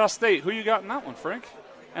at Utah State. Who you got in that one, Frank?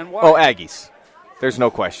 And why? Oh, Aggies. There's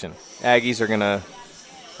no question. Aggies are gonna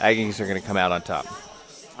come out on top.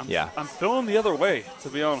 I'm feeling the other way, to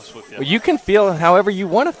be honest with you. Well, you can feel however you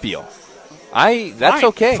want to feel. That's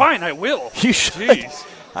okay. Fine, I will. You should. Jeez,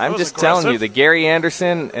 I'm just telling you, the Gary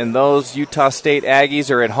Anderson and those Utah State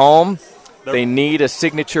Aggies are at home. They need a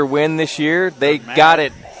signature win this year. They got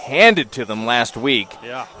it handed to them last week.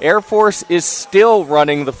 Yeah. Air Force is still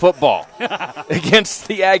running the football against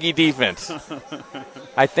the Aggie defense.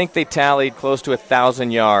 I think they tallied close to 1,000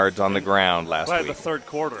 yards on the ground last week. The third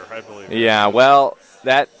quarter, I believe. Yeah, well,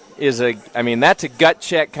 that's a gut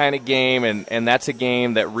check kind of game, and that's a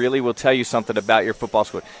game that really will tell you something about your football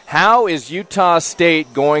squad. How is Utah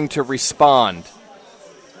State going to respond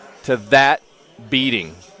to that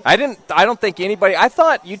beating? I don't think anybody – I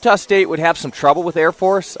thought Utah State would have some trouble with Air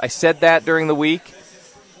Force. I said that during the week.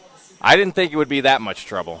 I didn't think it would be that much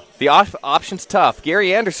trouble. The option's tough.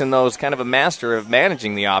 Gary Anderson, though, is kind of a master of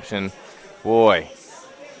managing the option. Boy,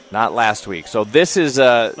 not last week. So this is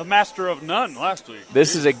the master of none last week.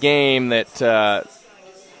 This is a game that those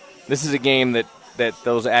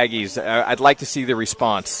Aggies. I'd like to see the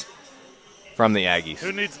response from the Aggies.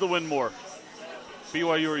 Who needs the win more,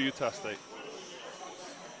 BYU or Utah State?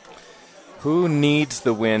 Who needs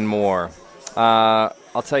the win more? I'll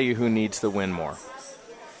tell you who needs the win more.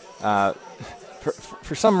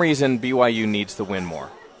 For some reason, BYU needs the win more.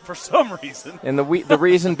 For some reason. And the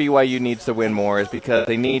reason BYU needs to win more is because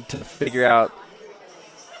they need to figure out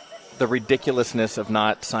the ridiculousness of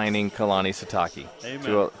not signing Kalani Sitake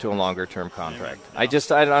to a longer-term contract. Amen.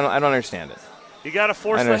 I don't understand it. You got to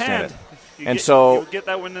force the hand. You get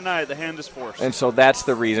that win tonight. The hand is forced. And so that's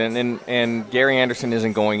the reason. And Gary Anderson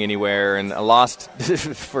isn't going anywhere. And a loss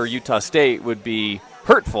for Utah State would be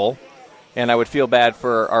hurtful. And I would feel bad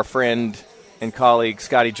for our friend and colleague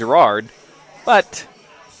Scotty Girard. But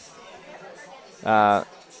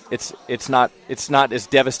it's not as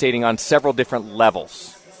devastating on several different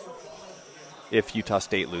levels if Utah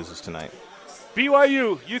State loses tonight.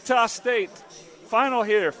 BYU, Utah State. Final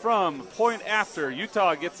here from point after.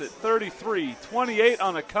 Utah gets it 33-28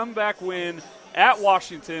 on a comeback win at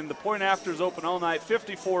Washington. The point after is open all night,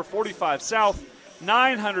 54-45 South,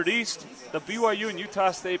 900 East. The BYU and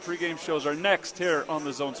Utah State pregame shows are next here on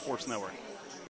the Zone Sports Network.